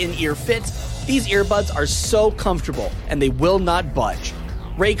perfect in-ear fit, these earbuds are so comfortable and they will not budge.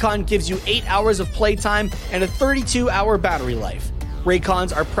 Raycon gives you 8 hours of playtime and a 32-hour battery life.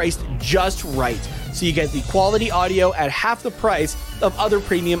 Raycons are priced just right, so you get the quality audio at half the price of other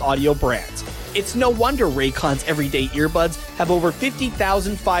premium audio brands. It's no wonder Raycon's everyday earbuds have over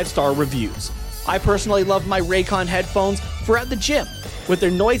 50,000 5-star reviews. I personally love my Raycon headphones for at the gym. With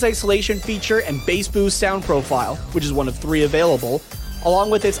their noise isolation feature and bass boost sound profile, which is one of 3 available, along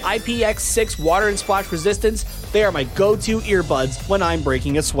with its IPX6 water and splash resistance, they are my go-to earbuds when I'm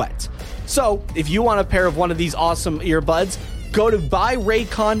breaking a sweat. So, if you want a pair of one of these awesome earbuds, go to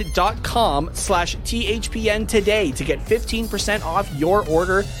buyraycon.com/THPN today to get 15% off your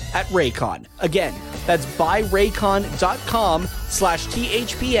order at Raycon. Again, that's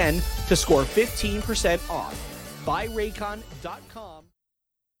buyraycon.com/THPN to score 15% off. Buyraycon.com.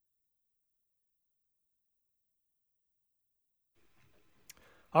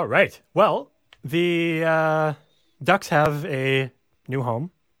 All right. Well, the Ducks have a new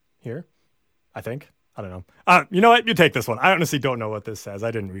home here, I think. I don't know. You know what? You take this one. I honestly don't know what this says.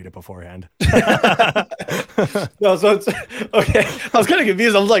 I didn't read it beforehand. No, so it's okay. I was kind of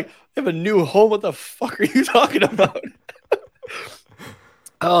confused. I was like, "They have a new home. What the fuck are you talking about?"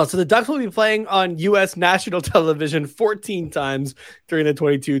 Oh, so the Ducks will be playing on U.S. national television 14 times during the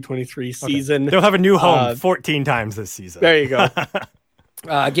 22-23 season. Okay. They'll have a new home 14 times this season. There you go.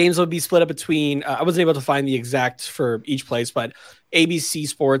 Games will be split up between, I wasn't able to find the exact for each place, but ABC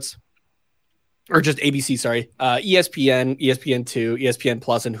Sports, or just ABC, sorry, ESPN, ESPN2, ESPN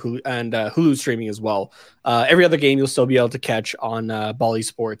Plus, and Hulu streaming as well. Every other game you'll still be able to catch on Bally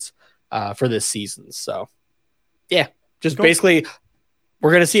Sports for this season. So, yeah, just cool. Basically, we're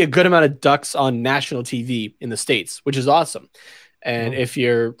going to see a good amount of Ducks on national TV in the States, which is awesome. And if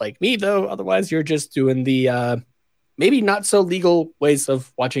you're like me, though, otherwise you're just doing the maybe not so legal ways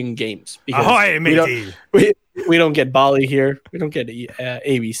of watching games. Because we don't get Bally here. We don't get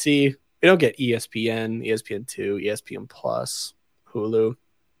ABC. We don't get ESPN, ESPN2, ESPN Plus, Hulu.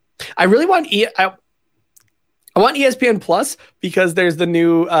 I really want I want ESPN Plus because there's the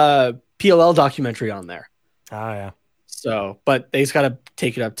new PLL documentary on there. Oh, yeah. So, but they just got to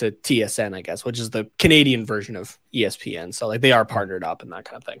take it up to TSN, I guess, which is the Canadian version of ESPN. So, like, they are partnered up and that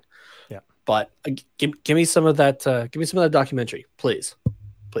kind of thing. Yeah. But give me some of that. Give me some of that documentary, please.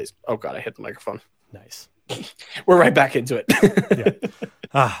 Please. Oh God, I hit the microphone. Nice. We're right back into it.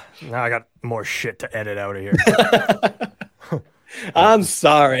 Yeah. Now I got more shit to edit out of here. I'm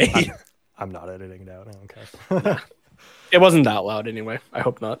sorry. I'm not editing it out. I don't care. It wasn't that loud anyway. I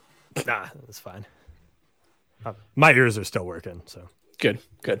hope not. Nah, it's fine. My ears are still working, so. Good.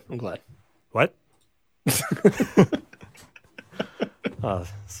 I'm glad. What? Oh,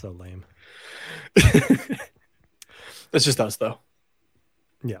 so lame. That's just us, though.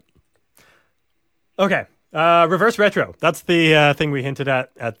 Yeah. Okay. Reverse retro. That's the thing we hinted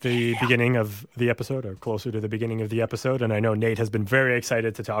at the beginning of the episode, or closer to the beginning of the episode. And I know Nate has been very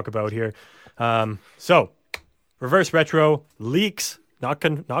excited to talk about here. So reverse retro leaks, not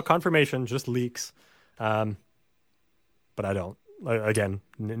confirmation, just leaks. But I don't. Again,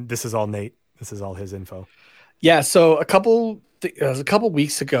 this is all Nate. This is all his info. Yeah. So it was a couple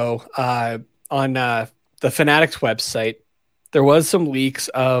weeks ago on the Fanatics website, there was some leaks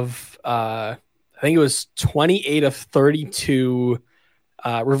of I think it was 28 of 32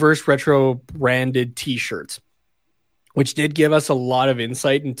 reverse retro branded t-shirts, which did give us a lot of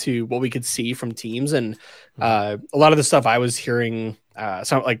insight into what we could see from teams. And a lot of the stuff I was hearing,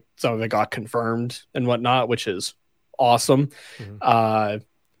 some of it got confirmed and whatnot, which is awesome.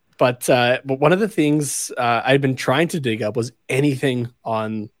 But one of the things I'd been trying to dig up was anything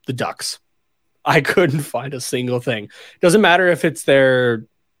on the Ducks. I couldn't find a single thing. Doesn't matter if it's their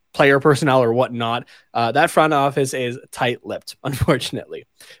player personnel or whatnot. That front office is tight-lipped, unfortunately.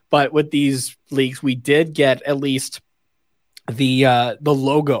 But with these leaks, we did get at least the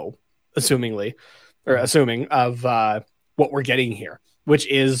logo, assuming of what we're getting here, which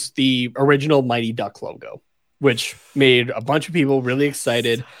is the original Mighty Duck logo, which made a bunch of people really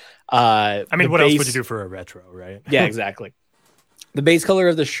excited. I mean, what else would you do for a retro, right? Yeah, exactly. The base color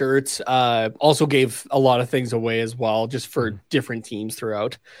of the shirts also gave a lot of things away as well, just for different teams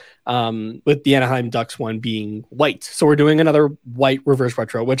throughout, with the Anaheim Ducks one being white. So we're doing another white reverse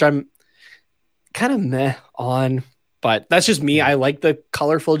retro, which I'm kind of meh on, but that's just me. I like the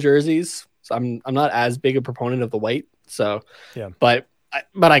colorful jerseys, so I'm not as big a proponent of the white. So, yeah, but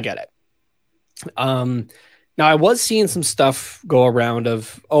I get it. Now I was seeing some stuff go around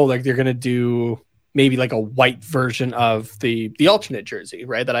of, like they're going to do maybe like a white version of the alternate jersey,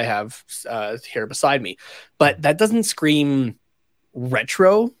 right? That I have here beside me, but that doesn't scream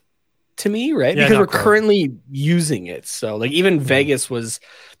retro to me, right? Yeah, because we're currently using it. So like even Vegas was,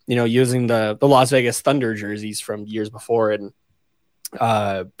 using the Las Vegas Thunder jerseys from years before. And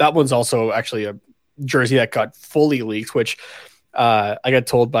that one's also actually a jersey that got fully leaked, which I got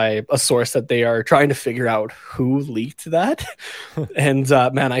told by a source that they are trying to figure out who leaked that. And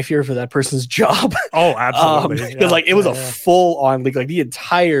man, I fear for that person's job. Oh, absolutely. Because it was a full on leak. Like the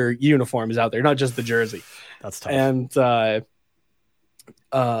entire uniform is out there, not just the jersey. That's tough. And So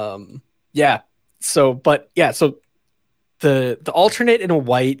the alternate in a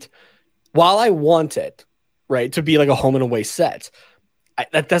white, while I want it, right, to be like a home and away set,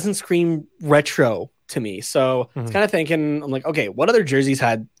 that doesn't scream retro to me. So it's kind of thinking, I'm like, okay, what other jerseys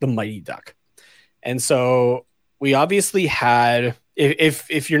had the Mighty Duck? And so we obviously had,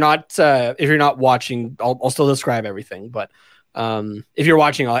 if you're not watching, I'll still describe everything, but if you're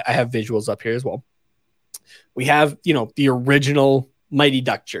watching, I have visuals up here as well. We have, the original Mighty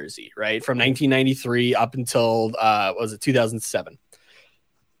Duck jersey, right? From 1993 up until, 2006,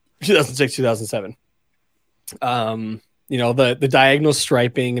 2007. The diagonal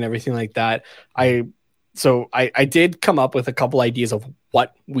striping and everything like that. I did come up with a couple ideas of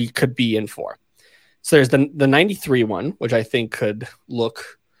what we could be in for. So there's the 93 one, which I think could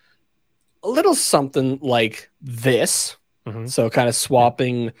look a little something like this. So kind of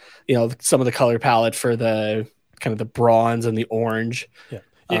swapping, some of the color palette for the kind of the bronze and the orange. Yeah.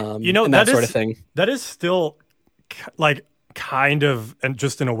 And that sort of thing. That is still like kind of, and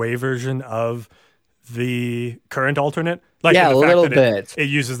just in a way, version of the current alternate. Like, yeah, a little bit. It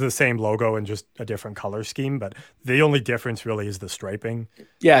uses the same logo and just a different color scheme, but the only difference really is the striping.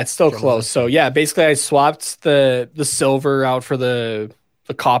 Yeah, it's still close. So yeah, basically I swapped the silver out for the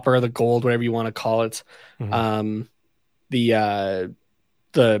copper, the gold, whatever you want to call it.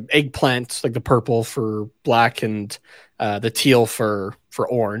 The eggplant, like the purple for black, and the teal for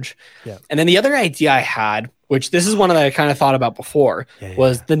orange. Yeah. And then the other idea I had, which this is one that I kind of thought about before,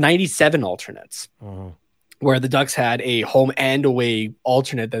 was the 97 alternates, where the Ducks had a home and away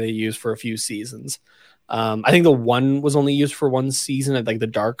alternate that they used for a few seasons. I think the one was only used for one season, like the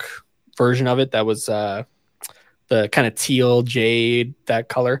dark version of it. That was the kind of teal jade, that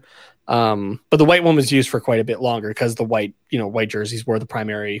color. But the white one was used for quite a bit longer because the white jerseys were the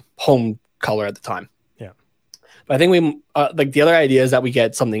primary home color at the time. Yeah. But I think we, like the other idea is that we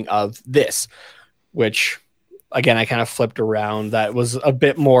get something of this, which again, I kind of flipped around. That was a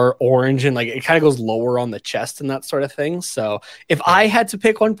bit more orange and like it kind of goes lower on the chest and that sort of thing. So if I had to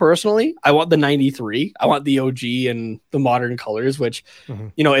pick one personally, I want the 93. I want the OG and the modern colors, which,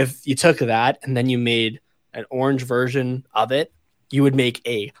 if you took that and then you made an orange version of it, you would make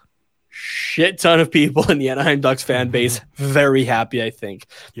a shit ton of people in the Anaheim Ducks fan base very happy, I think.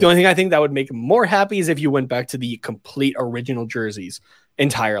 The only thing I think that would make them more happy is if you went back to the complete original jerseys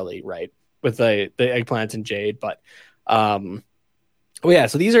entirely, right? With the eggplant and jade. But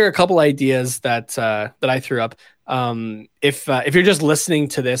so these are a couple ideas that I threw up. If you're just listening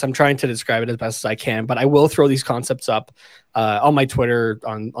to this, I'm trying to describe it as best as I can, but I will throw these concepts up on my Twitter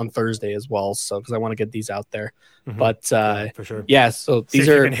on Thursday as well. So, because I want to get these out there, but for sure. Yeah. So these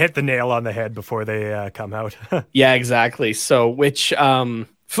you are can hit the nail on the head before they come out. Yeah, exactly. So, which fun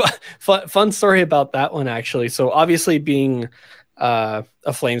story about that one actually. So, obviously, being a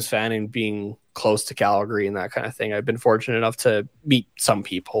Flames fan and being close to Calgary and that kind of thing, I've been fortunate enough to meet some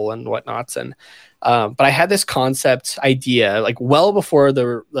people and whatnots. And but I had this concept idea like well before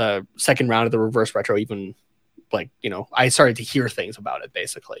the second round of the reverse retro even, like, I started to hear things about it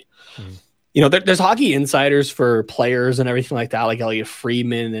basically. There's hockey insiders for players and everything like that, like Elliot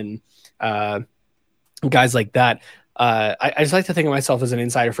Friedman and guys like that. I just like to think of myself as an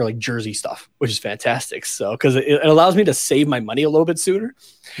insider for like jersey stuff, which is fantastic. So, because it allows me to save my money a little bit sooner.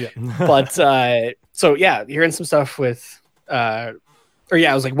 Yeah. But so yeah, hearing some stuff with, it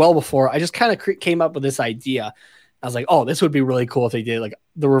was like well before I just kind of came up with this idea. I was like, oh, this would be really cool if they did like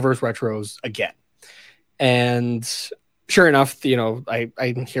the reverse retros again. And sure enough,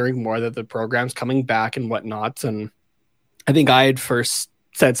 I'm hearing more that the program's coming back and whatnot. And I think I had first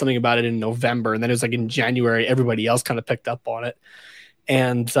said something about it in November, and then it was like in January, everybody else kind of picked up on it.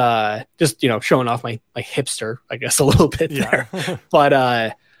 And just, showing off my hipster, I guess, a little bit there. But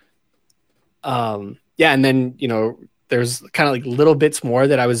and then, there's kind of like little bits more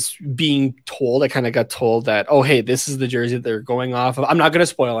that I was being told. I kind of got told that, oh, hey, this is the jersey that they're going off of. I'm not going to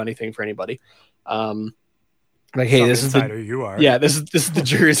spoil anything for anybody. Like, hey, this is this is the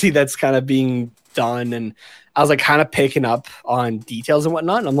jersey that's kind of being done. And I was like kind of picking up on details and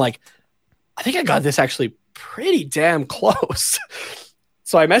whatnot. And I'm like, I think I got this actually pretty damn close.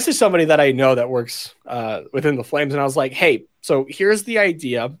 So I messaged somebody that I know that works within the Flames. And I was like, hey, so here's the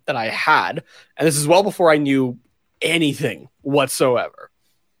idea that I had. And this is well before I knew anything whatsoever.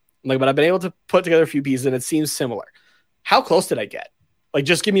 I'm like, but I've been able to put together a few pieces and it seems similar. How close did I get? Like,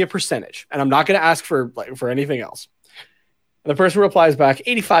 just give me a percentage. And I'm not going to ask for anything else. And the person replies back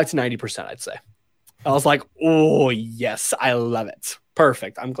 85 to 90%, I'd say. I was like, oh, yes, I love it.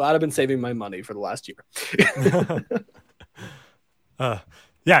 Perfect. I'm glad I've been saving my money for the last year.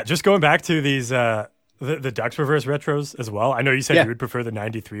 Just going back to these the Ducks reverse retros as well. I know you said you would prefer the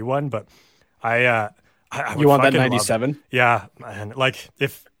 93 one, but I you want that 97? Yeah, man. Like,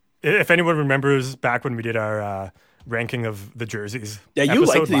 if anyone remembers back when we did our ranking of the jerseys, you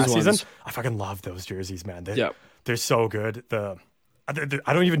like these ones. Season, I fucking love those jerseys, man. They're so good.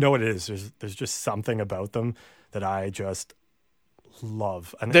 I don't even know what it is. There's just something about them that I just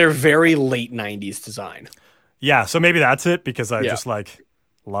love. And they're very late 90s design. Yeah, so maybe that's it, because I just like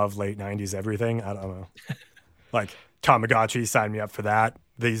love late 90s everything. I don't know. Like Tamagotchi signed me up for that.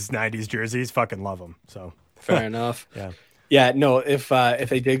 These 90s jerseys, fucking love them. So fair enough. Yeah, no, if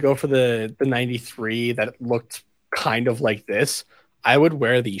they did go for the 93 that looked kind of like this, I would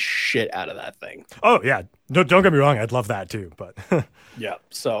wear the shit out of that thing. Oh yeah, don't get me wrong, I'd love that too. But yeah,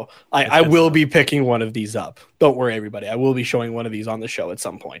 so I will be picking one of these up. Don't worry, everybody. I will be showing one of these on the show at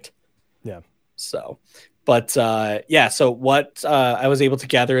some point. Yeah. So, but so what I was able to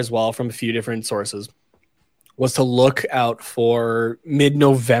gather as well from a few different sources was to look out for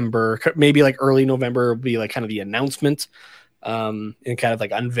mid-November, maybe like early November will be like kind of the announcement and kind of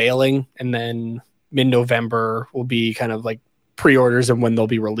like unveiling, and then mid-November will be kind of like pre-orders and when they'll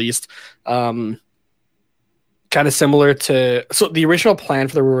be released. Kind of similar to the original plan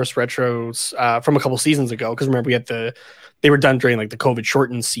for the reverse retros from a couple seasons ago, because remember they were done during like the COVID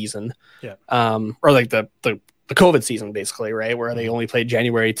shortened season, or like the COVID season basically, right, where they only played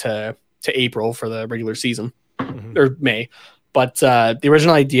January to April for the regular season, or May. But the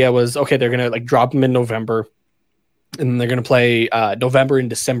original idea was, okay, they're gonna like drop them in November, and they're gonna play November and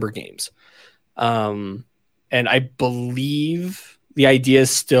December games. And I believe the idea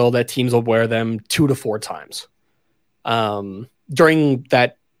is still that teams will wear them 2 to 4 times. During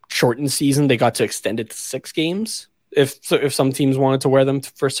that shortened season, they got to extend it to 6 games if some teams wanted to wear them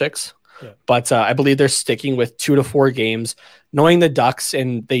for 6. Yeah. But I believe they're sticking with 2 to 4 games, knowing the Ducks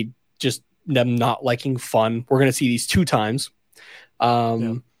and them not liking fun. We're going to see these 2 times.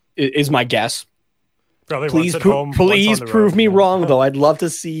 Is my guess. Probably please prove me wrong, though. I'd love to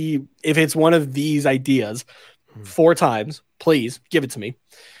see if it's one of these ideas 4 times. Please give it to me.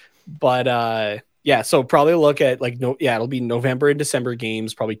 But so probably look at it'll be November and December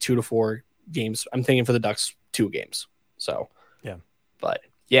games, probably 2 to 4 games. I'm thinking for the Ducks 2 games. So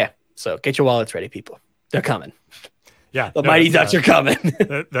So get your wallets ready, people. They're coming. Yeah, The Mighty Ducks are coming.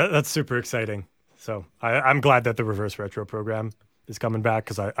 That's super exciting. So I'm glad that the reverse retro program is coming back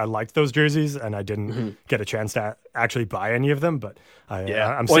because I liked those jerseys and I didn't get a chance to actually buy any of them. But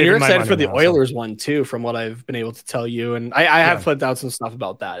I'm saving you're my excited money for the now, Oilers one too, from what I've been able to tell you, and I have put out some stuff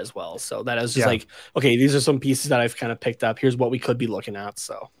about that as well. So that is just like, okay, these are some pieces that I've kind of picked up. Here's what we could be looking at.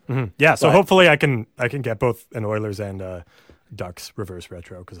 So so hopefully I can get both an Oilers and Ducks reverse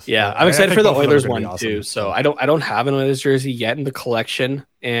retro because I'm excited for the Oilers one awesome. too. So I don't have an Oilers jersey yet in the collection,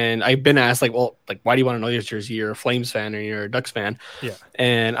 and I've been asked like, why do you want an Oilers jersey? You're a Flames fan or you're a Ducks fan? Yeah,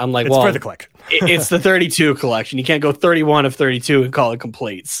 and I'm like, it's for the collection. It's the 32 collection. You can't go 31 of 32 and call it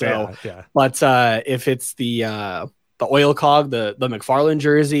complete. So but if it's the oil cog, the McFarland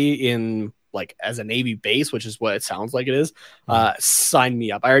jersey in like as a Navy base, which is what it sounds like it is, sign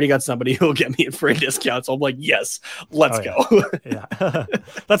me up. I already got somebody who will get me for a discount. So I'm like, yes, let's go.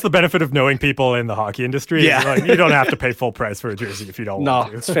 That's the benefit of knowing people in the hockey industry. Yeah. Like, you don't have to pay full price for a jersey if you don't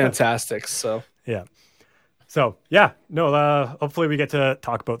want to. It's fantastic. So hopefully we get to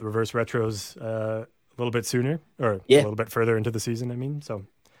talk about the reverse retros a little bit sooner or a little bit further into the season. I mean, so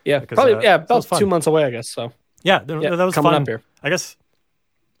probably about 2 months away, I guess. So that was coming fun. Up here. I guess.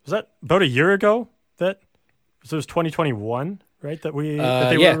 Was that about a year ago so it was 2021, right? That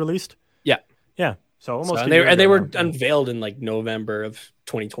they were released? Yeah. Yeah. So almost they were unveiled in like November of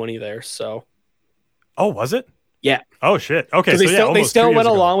 2020 there. So was it? Yeah. Oh shit. Okay. So they still went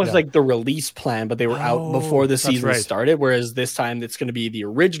along with like the release plan, but they were out before the season started. Whereas this time it's going to be the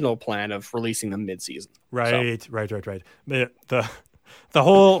original plan of releasing them mid-season. Right. The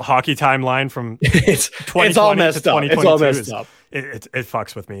whole hockey timeline from it's all messed up. It's all messed up. It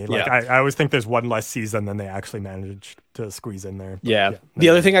fucks with me. Like I always think there's one less season than they actually managed to squeeze in there. But the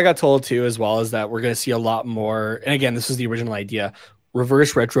other thing I got told too, as well, is that we're going to see a lot more. And again, this is the original idea: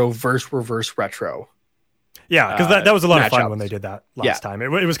 reverse retro versus reverse retro. Yeah, because that was a lot of fun when they did that last time. It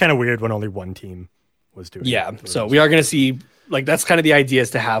was kind of weird when only one team was doing it. Yeah, so we are going to see, like, that's kind of the idea,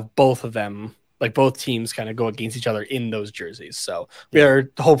 is to have both of them, like both teams kind of go against each other in those jerseys. So we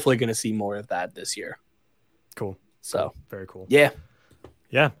are hopefully going to see more of that this year. Cool. So very cool. Yeah.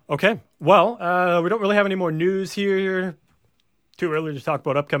 Okay. Well, we don't really have any more news here. Too early to talk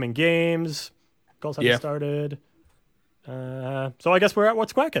about upcoming games. Goals haven't started. So I guess we're at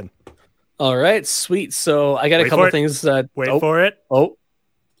What's Quacking. All right, sweet. So I got a couple things. Wait for it. Oh.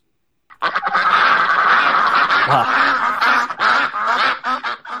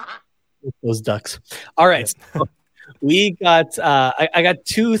 Those ducks. All right. So we got I got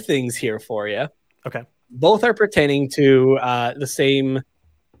two things here for you. Okay. Both are pertaining to the same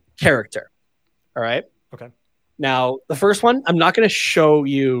character. All right. Okay. Now, the first one, I'm not going to show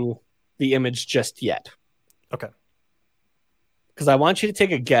you the image just yet. Okay. Because I want you to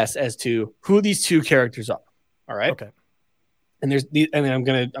take a guess as to who these two characters are. All right. Okay. And I'm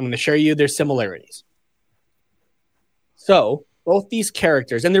gonna share you their similarities. So both these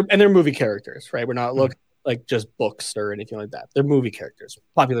characters, and they're movie characters, right? We're not looking like just books or anything like that. They're movie characters,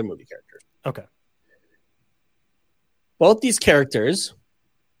 popular movie characters. Okay. Both these characters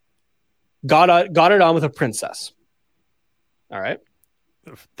got it on with a princess. All right.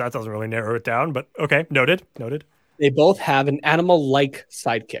 That doesn't really narrow it down, but okay. Noted. They both have an animal-like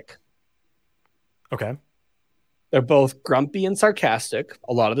sidekick. Okay. They're both grumpy and sarcastic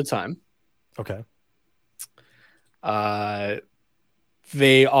a lot of the time. Okay.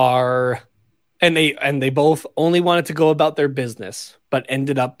 They are, and they both only wanted to go about their business, but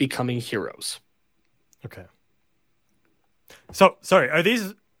ended up becoming heroes. Okay. So, sorry, are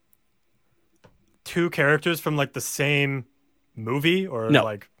these two characters from like the same movie or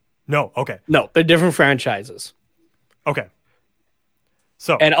like? No. Okay. No, they're different franchises. Okay.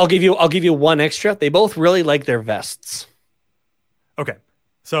 So, and I'll give you one extra. They both really like their vests. Okay.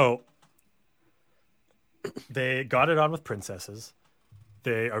 So they got it on with princesses.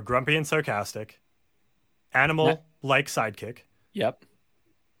 They are grumpy and sarcastic. Animal-like sidekick. Yep.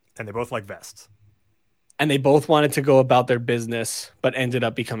 And they both like vests. And they both wanted to go about their business, but ended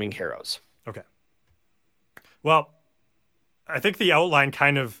up becoming heroes. Okay. Well, I think the outline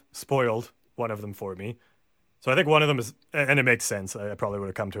kind of spoiled one of them for me. So I think one of them is, and it makes sense. I probably would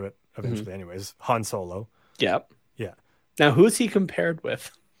have come to it eventually anyways. Han Solo. Yep. Yeah. Now, who's he compared with?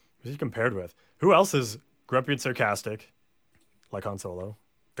 Who's he compared with? Who else is grumpy and sarcastic, like Han Solo?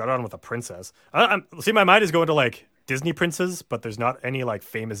 Got on with a princess. See, my mind is going to like Disney princes, but there's not any like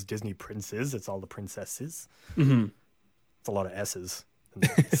famous Disney princes. It's all the princesses. Mm-hmm. It's a lot of S's and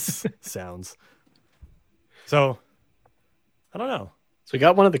sounds. So, I don't know. So we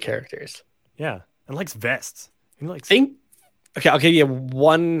got one of the characters. Yeah. And likes vests. He likes Okay, I'll give you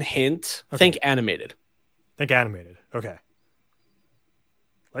one hint. Okay. Think animated. Think animated. Okay.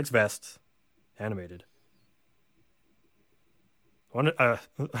 Likes vests. Animated. Fred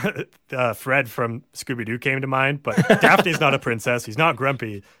from Scooby-Doo came to mind, but Daphne's not a princess. He's not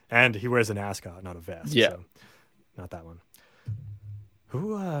grumpy, and he wears an ascot, not a vest. Yeah. So not that one.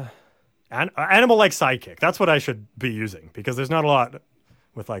 Who, animal-like sidekick. That's what I should be using, because there's not a lot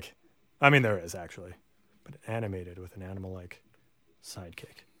with, like, I mean, there is, actually. But animated with an animal-like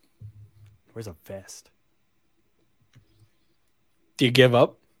sidekick. Where's a vest? Do you give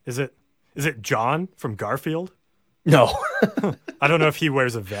up? Is it John from Garfield? No. I don't know if he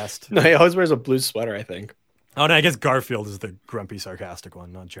wears a vest. No, he always wears a blue sweater, I think. Oh, no, I guess Garfield is the grumpy, sarcastic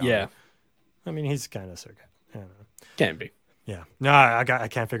one, not John. Yeah. I mean, he's kind of sarcastic. I don't know. Can be. Yeah. No, I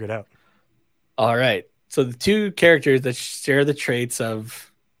can't figure it out. All right. So the two characters that share the traits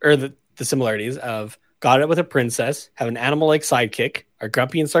of, or the similarities of got it with a princess, have an animal-like sidekick, are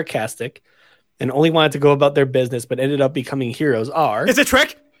grumpy and sarcastic, and only wanted to go about their business but ended up becoming heroes are... Is it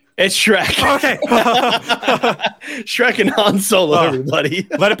Shrek? It's Shrek. Okay. Shrek and Han Solo, everybody.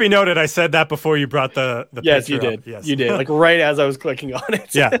 Let it be noted, I said that before you brought the Yes, picture you did. up. Yes, you did. Like right as I was clicking on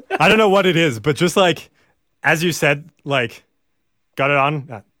it. Yeah. I don't know what it is, but just like, as you said, like, got it on.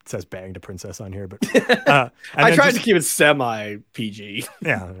 It says banged a princess on here, but I tried to keep it semi PG.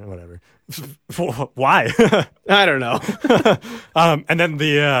 Yeah, whatever. Why? I don't know. And then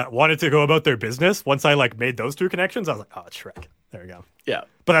the wanted to go about their business. Once I like made those two connections, I was like, oh, it's Shrek. There we go. Yeah.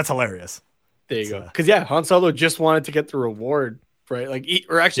 But that's hilarious. There you go. Because Han Solo just wanted to get the reward, right? Like,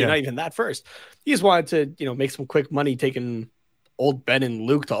 or actually not even that first. He just wanted to, make some quick money taking old Ben and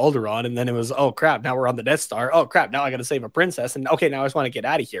Luke to Alderaan, and then it was, oh crap, now we're on the Death Star. Oh crap, now I got to save a princess, and okay, now I just want to get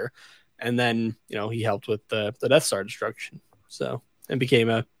out of here. And then he helped with the Death Star destruction, and became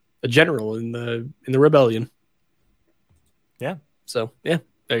a general in the rebellion. Yeah. So yeah,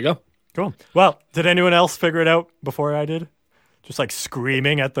 there you go. Cool. Well, did anyone else figure it out before I did? Just like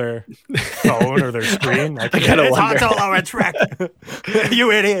screaming at their phone or their screen. Like, I gotta it's wonder. Han Solo and Shrek.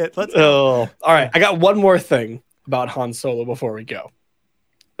 You idiot. Let's go. All right. I got one more thing about Han Solo before we go.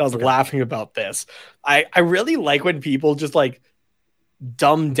 I was laughing about this. I really like when people just like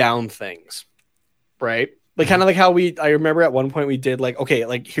dumb down things, right? Like kind of like how I remember at one point we did like, okay,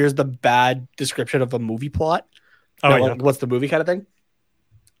 like here's the bad description of a movie plot. Like, what's the movie kind of thing?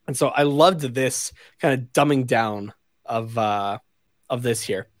 And so I loved this kind of dumbing down of this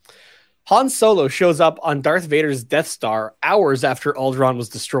here. Han Solo shows up on Darth Vader's Death Star hours after Alderaan was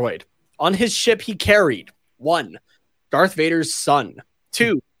destroyed. On his ship, he carried 1. Darth Vader's son.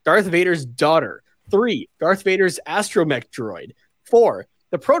 2. Darth Vader's daughter. 3. Darth Vader's astromech droid. 4.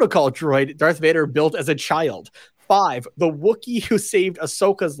 The protocol droid Darth Vader built as a child. 5. The Wookiee who saved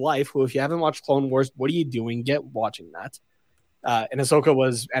Ahsoka's life, who, if you haven't watched Clone Wars, what are you doing? Get watching that. And Ahsoka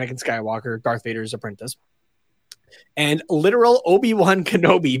was Anakin Skywalker, Darth Vader's apprentice. And literal Obi-Wan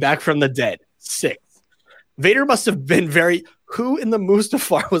Kenobi back from the dead. 6. Vader must have been who in the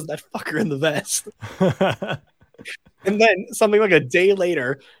Mustafar was that fucker in the vest? And then something like a day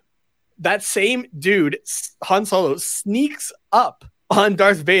later, that same dude, Han Solo, sneaks up on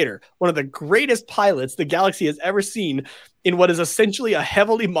Darth Vader, one of the greatest pilots the galaxy has ever seen, in what is essentially a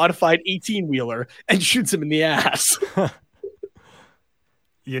heavily modified 18-wheeler, and shoots him in the ass.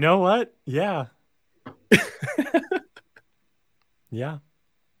 You know what? Yeah. Yeah.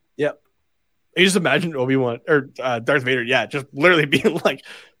 Yep. You just imagine Obi-Wan or Darth Vader, just literally being like,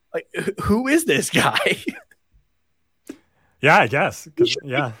 who is this guy? Yeah, I guess.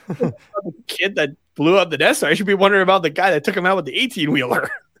 Yeah. The kid that blew up the Death Star. I should be wondering about the guy that took him out with the 18-wheeler.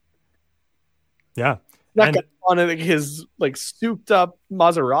 Yeah. Not on his like souped up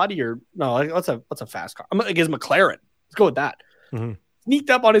Maserati or no, like what's a fast car? I'm like his McLaren. Let's go with that. Mm-hmm. Sneaked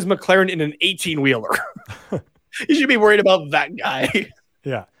up on his McLaren in an 18-wheeler. You should be worried about that guy.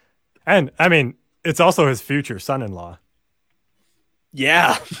 Yeah. And I mean, it's also his future son-in-law.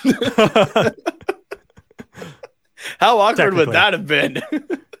 Yeah. How awkward would that have been?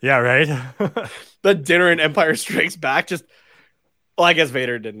 Yeah, right? The dinner in Empire Strikes Back I guess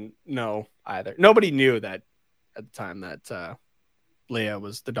Vader didn't know either. Nobody knew that at the time that Leia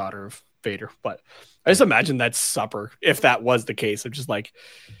was the daughter of Vader. But I just imagine that supper, if that was the case, of just like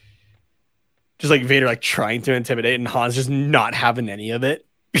Vader like trying to intimidate and Han's just not having any of it.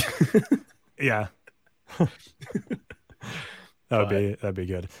 Yeah. That'd be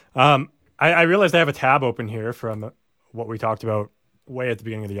good. I realized I have a tab open here from what we talked about way at the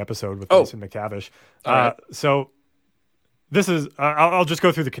beginning of the episode with Mason McTavish. Right. So this is I'll just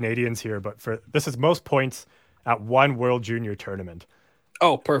go through the Canadians here, but this is most points at one World Junior tournament.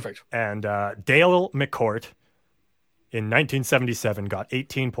 Oh, perfect. And Dale McCourt in 1977 got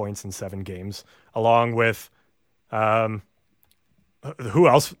 18 points in 7 games, along with who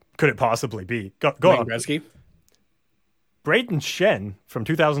else could it possibly be? Go on. Gretzky. Braden Shen from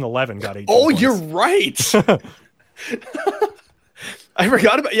 2011 got 18 Oh, points. you're right. I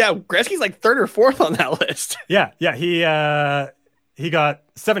forgot about Gretzky's like 3rd or 4th on that list. Yeah, he got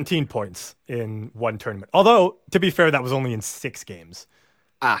 17 points in one tournament. Although, to be fair, that was only in 6 games.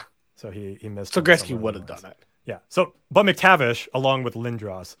 So he missed. So Gretzky would have done it. Yeah. So, but McTavish, along with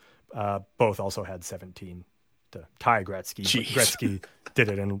Lindros, both also had 17 to tie Gretzky. But Gretzky did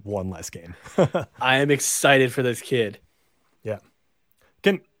it in one less game. I am excited for this kid. Yeah.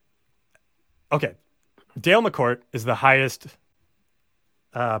 Okay. Dale McCourt is the highest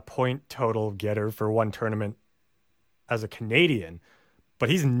point total getter for one tournament as a Canadian, but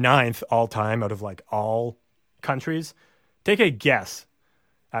he's 9th all time out of like all countries. Take a guess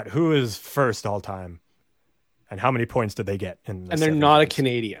at who is first all time and how many points did they get in the And they're not a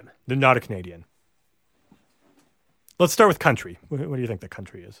Canadian. They're not a Canadian. Let's start with country. What do you think the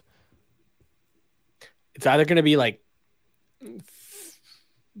country is? It's either going to be like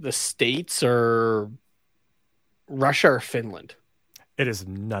the States or Russia or Finland. It is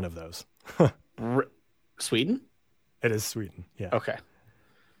none of those. Sweden? It is Sweden. Yeah. Okay.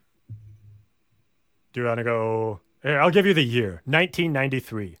 Do you want to go? Here, I'll give you the year.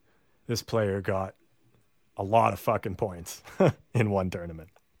 1993. This player got a lot of fucking points in one tournament.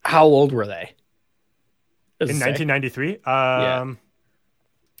 How old were they? In 1993? Yeah.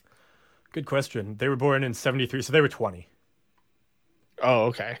 Good question. They were born in 73, so they were 20. Oh,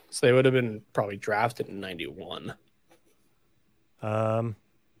 okay. So they would have been probably drafted in 91.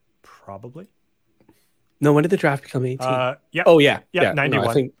 Probably. No, when did the draft become 18? Yeah. Oh, yeah. Yeah, 91.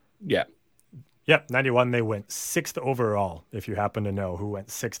 No, I think, yeah. Yep, 91. They went 6th overall, if you happen to know who went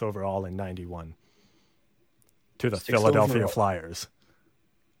 6th overall in 91 to the Philadelphia Flyers.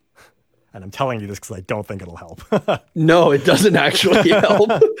 And I'm telling you this because I don't think it'll help. No, it doesn't actually help.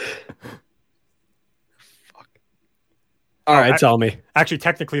 Fuck. All right, tell me. Actually,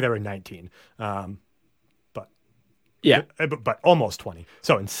 technically, they were 19. Yeah. But almost 20.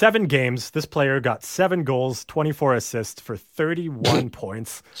 So in 7 games, this player got 7 goals, 24 assists for 31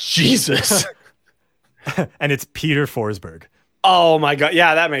 points. Jesus. And it's Peter Forsberg. Oh, my God.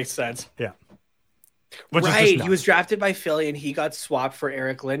 Yeah, that makes sense. Yeah. Right. He was drafted by Philly and he got swapped for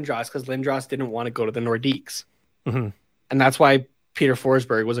Eric Lindros because Lindros didn't want to go to the Nordiques. Mm-hmm. And that's why Peter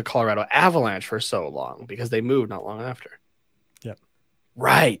Forsberg was a Colorado Avalanche for so long because they moved not long after. Yep.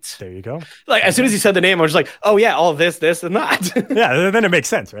 Right. There you go. Like, as soon as he said the name, I was just like, oh, yeah, all this, and that. Yeah, then it makes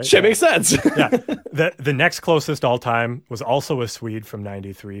sense, right? Shit makes sense. Yeah. The next closest all time was also a Swede from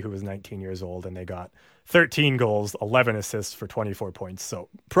 93 who was 19 years old, and they got 13 goals, 11 assists for 24 points. So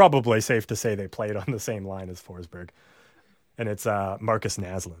probably safe to say they played on the same line as Forsberg. And it's Marcus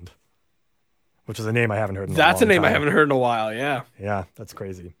Naslund, which is a name I haven't heard in a long time. That's a name I haven't heard in a while, yeah. Yeah, that's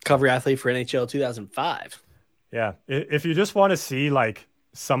crazy. Cover athlete for NHL 2005. Yeah. If you just want to see like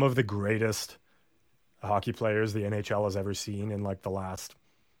some of the greatest hockey players the NHL has ever seen in like the last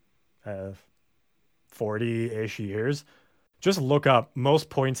 40-ish years, just look up most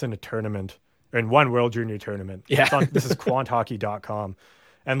points in a tournament, in one World Junior tournament. Yeah. This is quanthockey.com.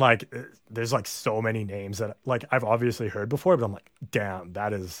 And like, there's like so many names that like I've obviously heard before, but I'm like, damn,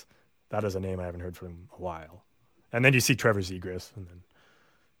 that is a name I haven't heard from a while. And then you see Trevor Zegras and then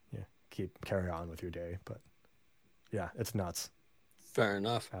carry on with your day. But yeah, it's nuts. Fair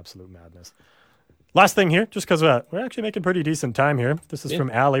enough. Absolute madness. Last thing here, just because we're actually making pretty decent time here. This is from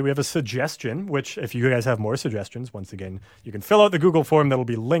Allie. We have a suggestion, which if you guys have more suggestions, once again, you can fill out the Google form that'll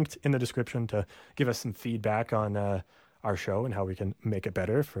be linked in the description to give us some feedback on our show and how we can make it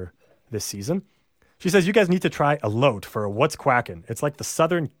better for this season. She says, you guys need to try a lote for a What's Quackin'. It's like the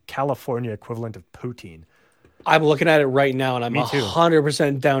Southern California equivalent of poutine. I'm looking at it right now, and I'm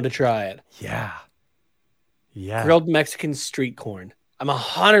 100% down to try it. Yeah. Yeah. Grilled Mexican street corn. I'm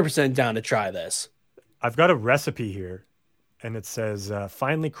 100% down to try this. I've got a recipe here, and it says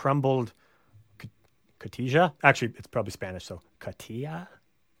finely crumbled cotija. Actually, it's probably Spanish, so cotija,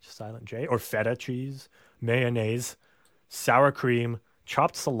 silent J, or feta cheese, mayonnaise, sour cream,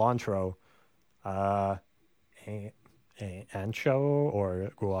 chopped cilantro, ancho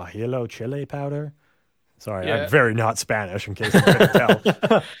or guajillo chili powder. Sorry, I'm very not Spanish, in case you couldn't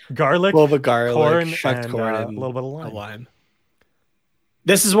tell. Garlic, corn, shucked corn, and a little bit of lime.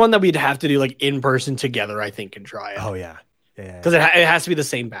 This is one that we'd have to do like in person together, I think, and try it. Oh, yeah. Because it has to be the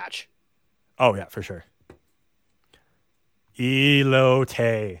same batch. Oh, yeah, for sure.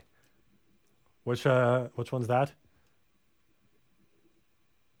 Elote. Which one's that?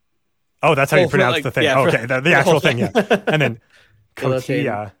 Oh, that's how you pronounce the thing. yeah, okay, the actual thing, yeah. And then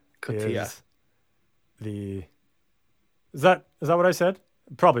Cotilla. is the... Is that what I said?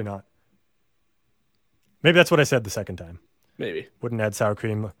 Probably not. Maybe that's what I said the second time. Maybe. Wouldn't add sour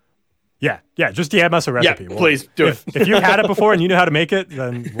cream. Yeah, just DM us a recipe. Yeah, please do it. If you've had it before and you know how to make it,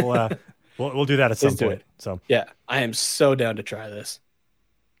 then we'll do that at some point. So yeah, I am so down to try this.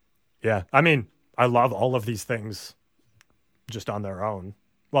 Yeah, I mean, I love all of these things just on their own.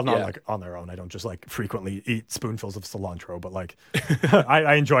 Well, not like on their own. I don't just like frequently eat spoonfuls of cilantro, but like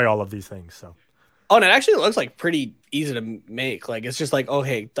I enjoy all of these things. So. Oh, and it actually looks like pretty easy to make. Like it's just like, oh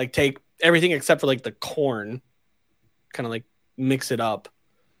hey, like take everything except for like the corn, kind of like mix it up.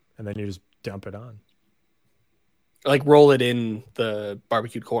 And then you just dump it on. Like roll it in the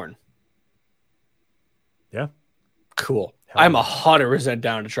barbecued corn. Yeah. Cool. I'm 100%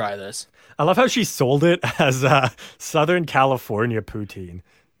 down to try this. I love how she sold it as Southern California poutine.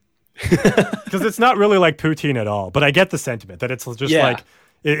 Because it's not really like poutine at all. But I get the sentiment that it's just like,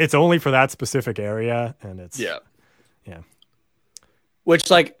 it's only for that specific area. And it's... Yeah. Which,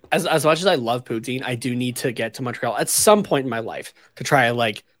 like, as much as I love poutine, I do need to get to Montreal at some point in my life to try,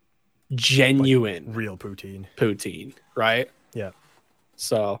 like, genuine like real poutine, right? Yeah.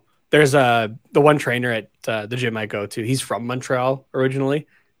 So there's the one trainer at the gym I go to. He's from Montreal originally,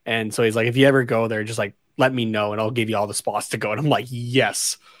 and so he's like, if you ever go there, just like let me know, and I'll give you all the spots to go. And I'm like,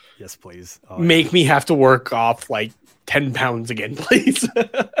 yes, please. Make me have to work off like 10 pounds again, please.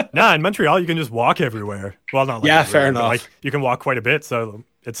 Nah, in Montreal you can just walk everywhere. Well, not like fair enough. Like you can walk quite a bit, so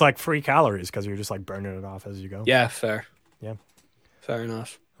it's like free calories because you're just like burning it off as you go. Yeah, fair. Yeah, fair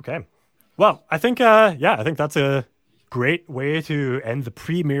enough. Okay. Well, I think that's a great way to end the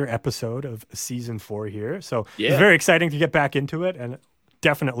premiere episode of season 4 here. So it's very exciting to get back into it, and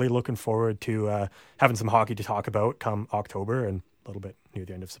definitely looking forward to having some hockey to talk about come October and a little bit near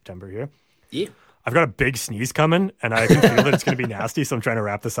the end of September here. Yeah. I've got a big sneeze coming, and I can feel that it's going to be nasty, so I'm trying to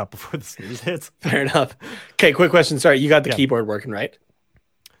wrap this up before the sneeze hits. Fair enough. Okay, quick question. Sorry, you got the keyboard working, right?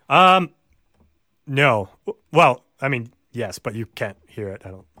 No. Well, I mean, yes, but you can't hear it, I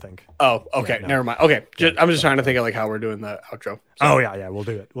don't think. Oh, okay. No. Never mind. Okay. I'm just trying to think of like how we're doing the outro. So. Oh, yeah. We'll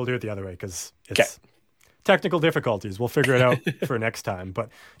do it. We'll do it the other way because it's technical difficulties. We'll figure it out for next time. But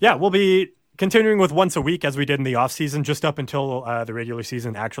yeah, we'll be continuing with once a week as we did in the off season, just up until the regular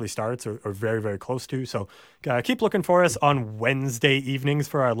season actually starts or very, very close to. So keep looking for us on Wednesday evenings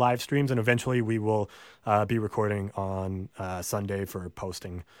for our live streams. And eventually we will be recording on Sunday for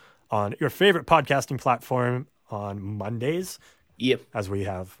posting on your favorite podcasting platform on Mondays. Yep. As we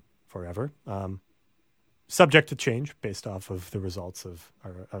have forever. Subject to change based off of the results of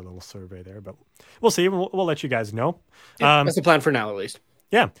our little survey there. But we'll see. We'll let you guys know. Yeah, that's the plan for now, at least.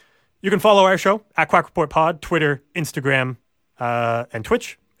 Yeah. You can follow our show at Quack Report Pod, Twitter, Instagram, and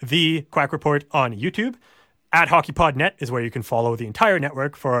Twitch. The Quack Report on YouTube. At HockeyPodNet is where you can follow the entire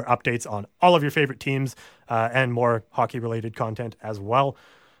network for updates on all of your favorite teams and more hockey-related content as well.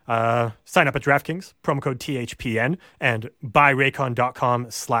 Sign up at DraftKings, promo code THPN, and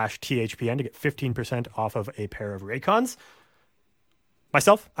buyraycon.com/THPN to get 15% off of a pair of Raycons.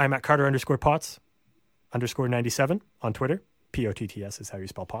 Myself, I'm at Carter_Potts_97 on Twitter. POTTS is how you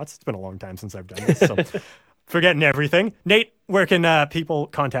spell Potts. It's been a long time since I've done this, so forgetting everything. Nate, where can people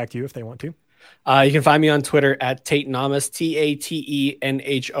contact you if they want to? You can find me on Twitter at Tatenamas,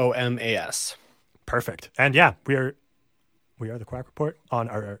 TATENHOMAS. Perfect. And yeah, we are the Quack Report on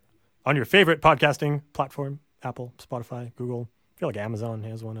your favorite podcasting platform, Apple, Spotify, Google. I feel like Amazon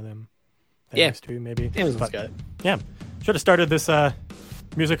has one of them. Too, maybe. Amazon's got it. Yeah. Should have started this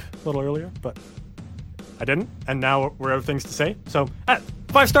music a little earlier, but I didn't. And now we're out of things to say. So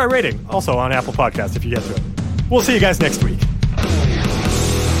 5-star rating also on Apple Podcasts if you get to it. We'll see you guys next week.